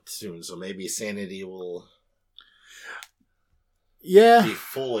coming up soon, so maybe Sanity will be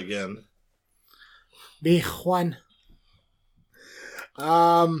full again. Be Juan.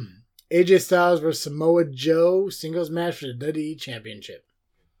 AJ Styles versus Samoa Joe singles match for the WWE Championship.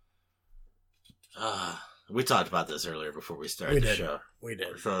 We talked about this earlier before we started the show. We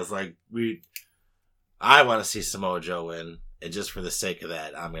did. So it's like I want to see Samoa Joe win, and just for the sake of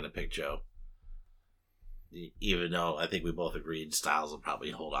that, I'm going to pick Joe. Even though I think we both agreed Styles will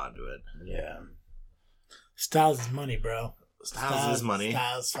probably hold on to it. Yeah. Styles is money, bro. Styles is money.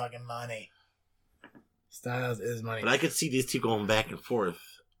 Styles fucking money. Styles is money. But I could see these two going back and forth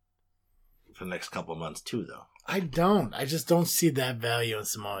for the next couple of months too, though. I don't. I just don't see that value in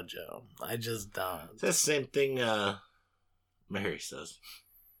Samoa Joe. I just don't. It's the same thing Mary says.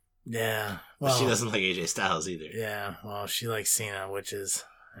 Yeah. Well, but she doesn't like AJ Styles either. Yeah. Well, she likes Cena, which is,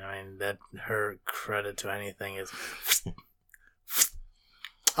 I mean, that her credit to anything is.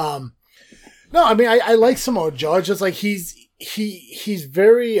 No, I mean, I like Samoa Joe. It's just like he's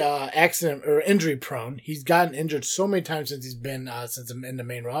very accident or injury prone. He's gotten injured so many times since he's been in the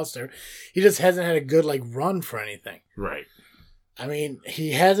main roster. He just hasn't had a good run for anything. Right. I mean,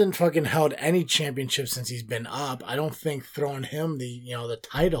 he hasn't fucking held any championship since he's been up. I don't think throwing him the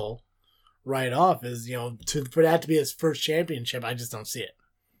title right off is, for that to be his first championship, I just don't see it.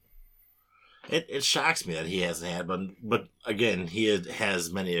 It shocks me that he hasn't had, but again, he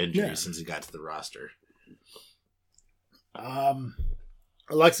has many injuries since he got to the roster.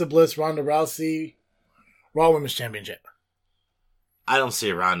 Alexa Bliss, Ronda Rousey, Raw Women's Championship. I don't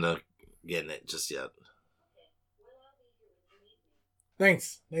see Ronda getting it just yet.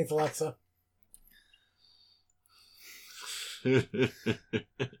 Thanks, Alexa. I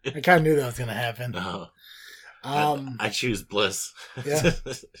kind of knew that was going to happen. I choose Bliss. Yeah.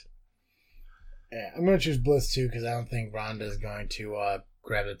 Yeah, I'm going to choose Bliss too because I don't think Ronda is going to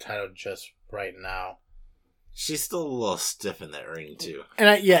grab the title just right now. She's still a little stiff in that ring too. And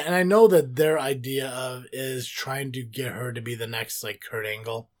I know that their idea is trying to get her to be the next like Kurt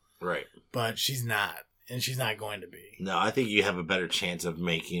Angle. Right. But she's not. And she's not going to be. No, I think you have a better chance of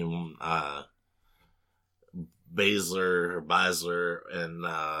making Baszler and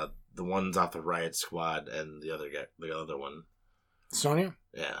the ones off the Riot Squad and the other one. Sonya?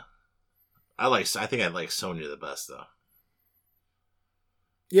 Yeah. I think I like Sonya the best though.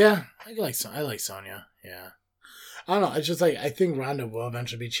 Yeah, I like Sonya. Yeah. I don't know. It's just like I think Ronda will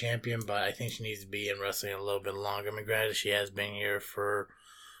eventually be champion, but I think she needs to be in wrestling a little bit longer. I mean, granted, she has been here for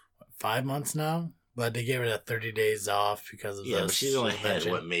 5 months now, but they gave her that 30 days off because of but she's only had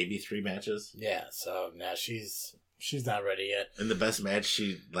maybe 3 matches. Yeah, so now she's not ready yet. And the best match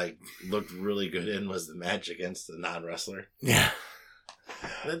she looked really good in was the match against the non-wrestler. Yeah,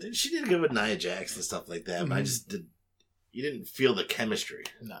 she did good with Nia Jax and stuff like that, but I just you didn't feel the chemistry.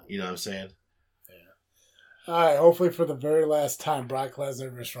 No, you know what I'm saying? All right, hopefully for the very last time, Brock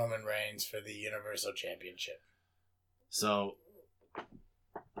Lesnar versus Roman Reigns for the Universal Championship. So,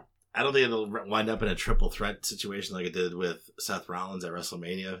 I don't think it'll wind up in a triple threat situation like it did with Seth Rollins at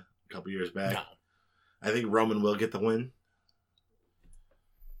WrestleMania a couple years back. No. I think Roman will get the win.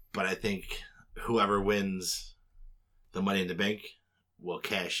 But I think whoever wins the Money in the Bank will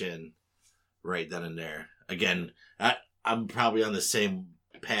cash in right then and there. Again, I'm probably on the same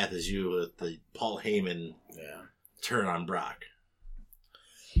path as you with the Paul Heyman turn on Brock.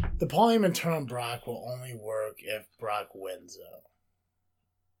 The Paul Heyman turn on Brock will only work if Brock wins, though.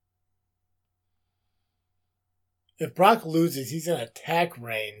 If Brock loses, he's going to attack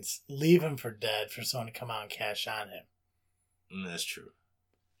Reigns, leave him for dead for someone to come out and cash on him. That's true.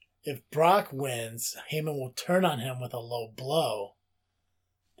 If Brock wins, Heyman will turn on him with a low blow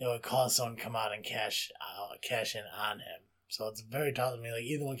that would cause someone to come out and cash in on him. So it's very tough to me. Like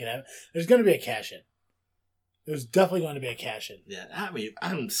either one can happen. There's going to be a cash in. There's definitely going to be a cash in. Yeah, I mean,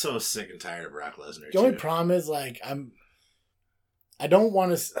 I'm so sick and tired of Brock Lesnar. The only problem is I don't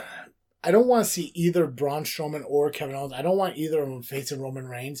want to see either Braun Strowman or Kevin Owens. I don't want either of them facing Roman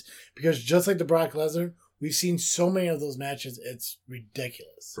Reigns because just like the Brock Lesnar, we've seen so many of those matches. It's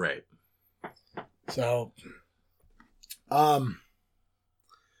ridiculous. Right. So, I'm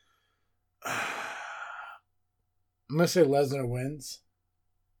going to say Lesnar wins.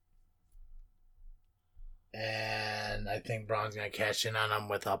 And I think Braun's going to cash in on him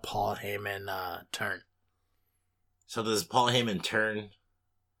with a Paul Heyman turn. So does Paul Heyman turn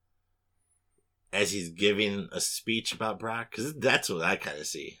as he's giving a speech about Brock? Because that's what I kind of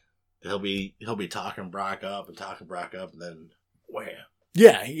see. He'll be talking Brock up, and then wham.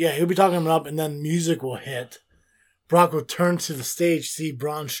 Yeah, he'll be talking him up, and then music will hit. Brock will turn to the stage, see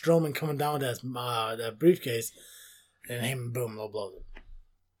Braun Strowman coming down with that briefcase, and Heyman, boom, low blows it.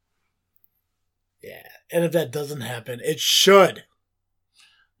 Yeah, and if that doesn't happen, it should.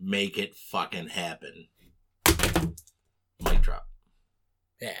 Make it fucking happen. Mic drop.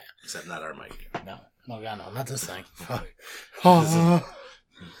 Yeah. Except not our mic. No, not this thing.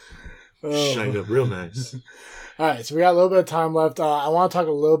 Shined up real nice. All right, so we got a little bit of time left. I want to talk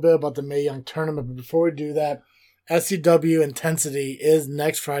a little bit about the Mae Young tournament, but before we do that, SCW Intensity is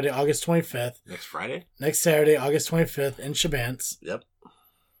next Friday, August 25th. Next Friday? Next Saturday, August 25th in Shabance. Yep.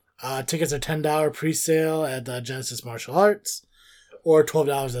 Tickets are $10 pre-sale at Genesis Martial Arts or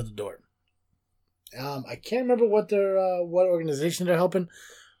 $12 at the door. I can't remember what organization they're helping,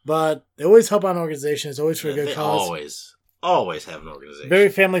 but they always help on organizations. Always for a good cause. Always have an organization. Very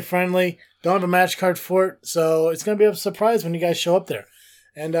family friendly. Don't have a match card for it, so it's going to be a surprise when you guys show up there.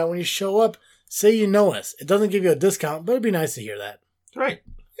 And when you show up, say you know us. It doesn't give you a discount, but it'd be nice to hear that. Right.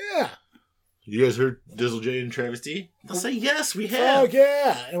 Yeah. You guys heard Dizzle J and Travis D? They'll say, yes, we have. Oh,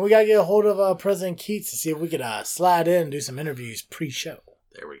 yeah. And we got to get a hold of President Keats to see if we could slide in and do some interviews pre-show.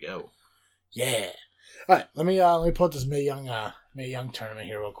 There we go. Yeah. All right. Let me pull up this Mae Young tournament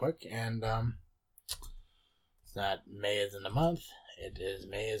here real quick. And It's not May as in the month. It is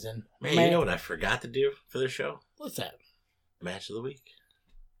May as in Man, May. you know what I forgot to do for the show? What's that? Match of the week.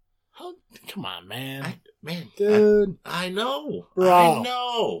 Oh, come on, man. Dude. I know. Bro. I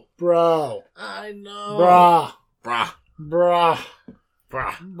know. Bro. I know. Bruh. Bruh. Bruh.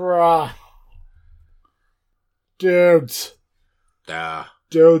 Bruh. Bruh. Dudes. Duh.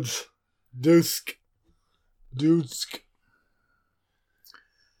 Dudes. Dusk.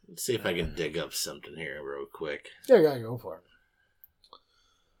 Let's see if I can dig up something here real quick. Yeah, I gotta go for it.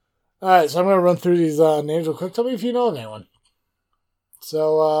 Alright, so I'm gonna run through these names real quick. Tell me if you know of anyone.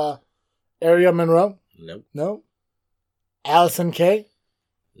 So, Ariel Monroe? Nope. No. Allison Kay?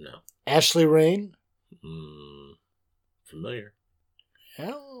 No. Ashley Rain? Familiar.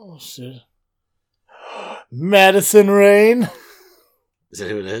 Oh, shit. Madison Rain? Is that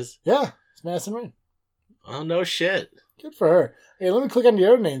who it is? Yeah, it's Madison Rain. Oh, no shit. Good for her. Hey, let me click on the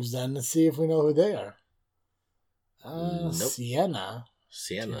other names then and see if we know who they are. Nope. Sienna.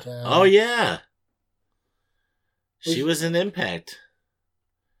 Oh, yeah. She was in Impact.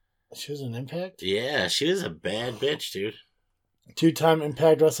 She was in Impact? Yeah, she was a bad bitch, dude. 2-time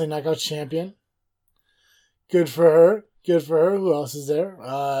Impact Wrestling Knockout Champion. Good for her. Good for her. Who else is there?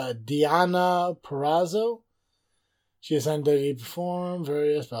 Diana Perrazzo. She has on WWE performed,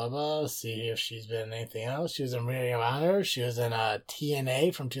 various blah blah. See if she's been in anything else. She was in Ring of Honor. She was in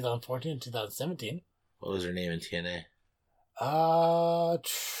TNA from 2014 to 2017. What was her name in TNA? Fuck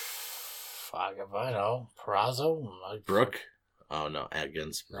if I know. Perrazzo? Brooke? Oh, no,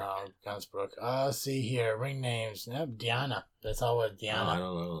 Guns. No, Gunsbrook. See here. Ring names. Yep, Diana. That's all with Diana. Oh, I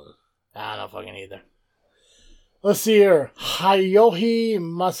don't know. I don't fucking either. Let's see here. Hayohi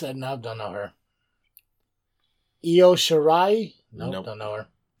Masa. No, don't know her. Io Shirai. Nope, don't know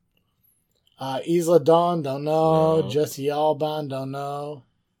her. Isla Dawn. Don't know. No. Jesse Alban. Don't know.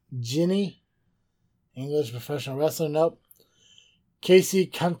 Ginny. English professional wrestler. Nope. Casey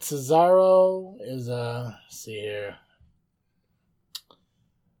Canzaro is see here.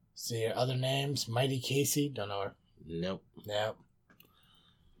 See here. Other names. Mighty Casey. Don't know her. Nope. No,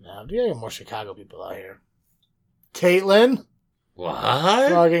 we gotta get more Chicago people out here. Caitlyn? What?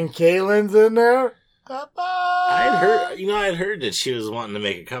 Fucking Caitlin's in there? I'd heard that she was wanting to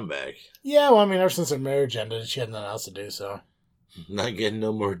make a comeback. Yeah, well, I mean, ever since her marriage ended, she had nothing else to do, so. Not getting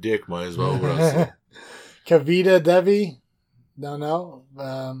no more dick, might as well wrestle. Kavita Devi? Don't know.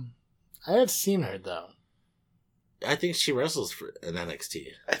 I have seen her, though. I think she wrestles for an NXT.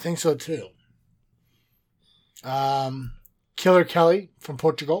 I think so, too. Killer Kelly from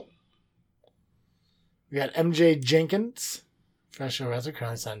Portugal. We got MJ Jenkins, professional wrestler,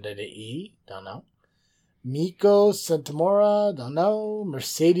 currently signed to WWE. Don't know. Miko Santamora. Don't know.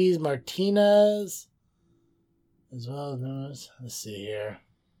 Mercedes Martinez. As well as, let's see here.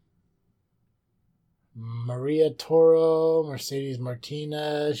 Maria Toro, Mercedes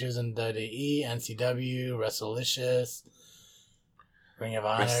Martinez. She was in WWE, NCW, Wrestlelicious, Ring of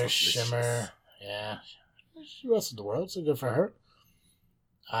Honor, Shimmer. Yeah. She wrestled the world, so good for her.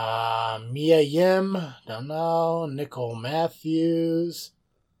 Mia Yim, don't know. Nicole Matthews.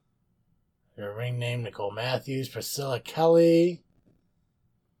 Her ring name, Nicole Matthews. Priscilla Kelly.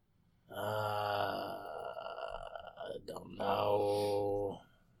 Don't know.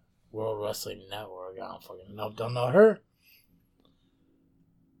 World Wrestling Network. I don't fucking know. Don't know her.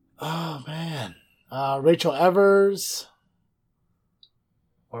 Oh, man. Rachel Evers.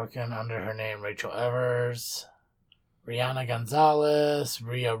 Working under her name, Rachel Evers. Rihanna Gonzalez.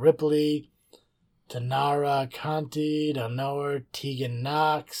 Rhea Ripley. Tanara Conti. Don't know her. Tegan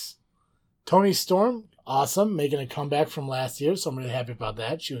Knox. Toni Storm. Awesome. Making a comeback from last year, so I'm really happy about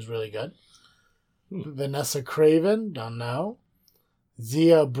that. She was really good. Vanessa Craven. Don't know.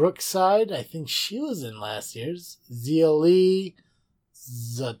 Zia Brookside. I think she was in last year's. Zia Lee.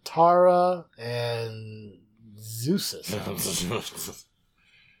 Zatara. And Zeusis.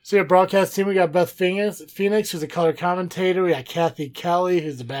 So your broadcast team, we got Beth Phoenix, who's a color commentator. We got Kathy Kelly,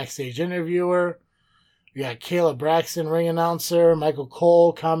 who's the backstage interviewer. We got Kayla Braxton, ring announcer. Michael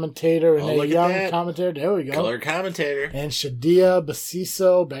Cole, commentator. Renee Young, commentator. There we go. Color commentator. And Shadia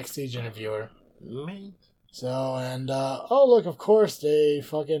Basiso, backstage interviewer. Man. So, and, oh, look, of course, they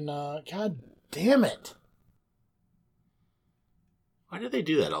fucking, god damn it. Why do they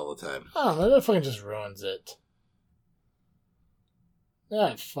do that all the time? I don't know, that fucking just ruins it.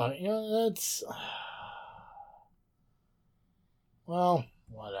 That fuck, you know, that's... Well,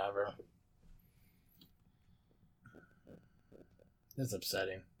 whatever. It's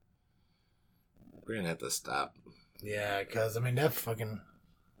upsetting. We're gonna have to stop. Yeah, because, I mean, that fucking...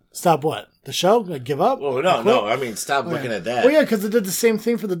 Stop what? The show? Like, give up? Well, no. I mean, stop looking at that. Well, yeah, because it did the same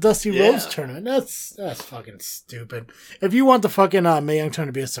thing for the Dusty Rhodes tournament. That's fucking stupid. If you want the fucking Mae Young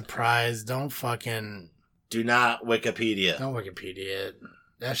tournament to be a surprise, don't fucking... Do not Wikipedia. Don't Wikipedia it.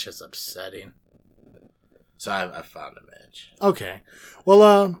 That's just upsetting. So I found a match. Okay.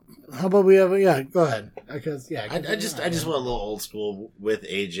 Well, how about we have... Yeah, go ahead. Because, yeah. I just went a little old school with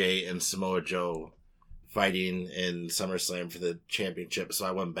AJ and Samoa Joe fighting in SummerSlam for the championship. So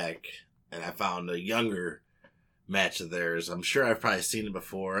I went back and I found a younger match of theirs. I'm sure I've probably seen it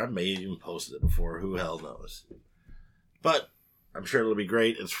before. I may even posted it before. Who hell knows? But I'm sure it'll be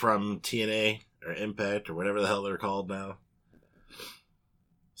great. It's from TNA or Impact or whatever the hell they're called now.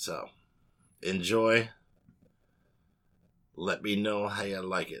 So, enjoy. Let me know how you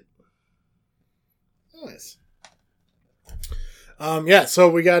like it. Nice. Yeah, so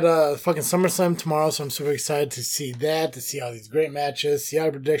we got fucking SummerSlam tomorrow, so I'm super excited to see that, to see all these great matches, see how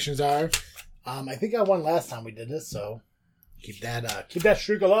the predictions are. I think I won last time we did this, so keep that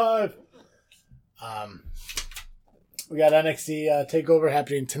streak alive. We got NXT TakeOver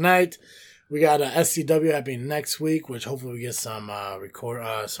happening tonight. We got SCW happening next week, which hopefully we get some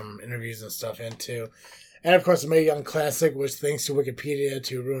some interviews and stuff into. And of course the Mae Young Classic, which thanks to Wikipedia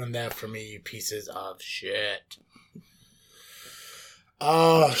to ruin that for me, you pieces of shit.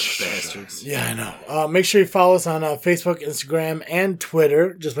 Oh, bastards. Yeah, I know. Make sure you follow us on Facebook, Instagram, and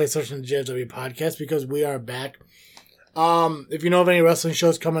Twitter. Just by searching the JFW Podcast because we are back. If you know of any wrestling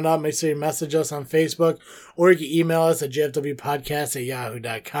shows coming up, make sure you message us on Facebook or you can email us at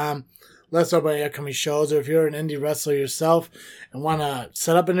jfwpodcast@yahoo.com. Let us know about any upcoming shows, or if you're an indie wrestler yourself and want to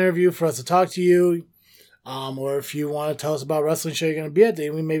set up an interview for us to talk to you, or if you want to tell us about a wrestling show you're going to be at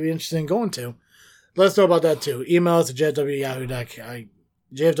that we may be interested in going to. Let us know about that too. Email us at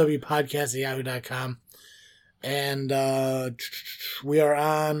jfwpodcast@yahoo.com. And we are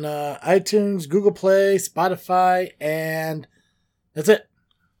on iTunes, Google Play, Spotify, and that's it.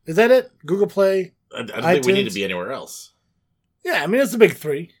 Is that it? Google Play, I don't think we need to be anywhere else. Yeah, I mean, that's the big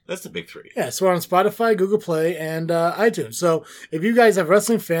three. That's the big three. Yeah, so we're on Spotify, Google Play, and iTunes. So if you guys have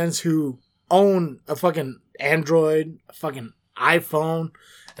wrestling fans who own a fucking Android, a fucking iPhone,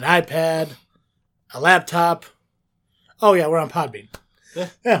 an iPad, a laptop. Oh, yeah, we're on Podbean.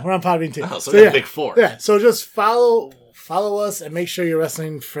 Yeah, we're on Podbean too. Oh, so we got big four. Yeah, so just follow us and make sure your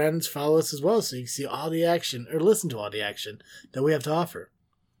wrestling friends follow us as well so you can see all the action or listen to all the action that we have to offer.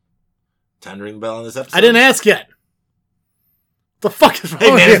 Time to ring the bell on this episode. I didn't ask yet. The fuck is wrong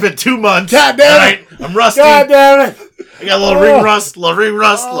Hey man, with it's been 2 months. God damn it. Right, I'm rusty. God damn it. I got a little ring rust. Little ring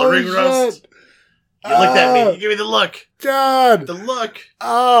rust. Shit. You looked at me. You give me the look. God. The look.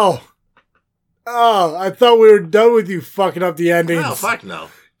 Oh, I thought we were done with you fucking up the endings. Oh, fuck no.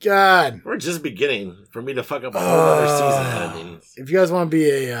 God. We're just beginning for me to fuck up a whole other season ending. If you guys want to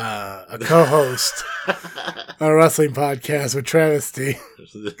be a co-host on a wrestling podcast with Travesty,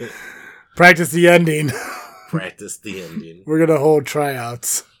 practice the ending. Practice the ending. We're going to hold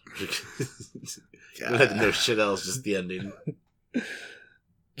tryouts. We don't have to know shit else, just the ending.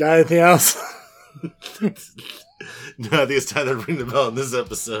 Got anything else? No, I think it's time to ring the bell on this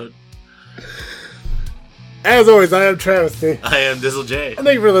episode. As always, I am Travesty. I am Dizzle J. And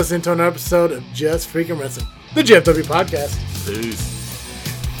thank you for listening to another episode of Just Freaking Wrestling, the JFW Podcast. Peace.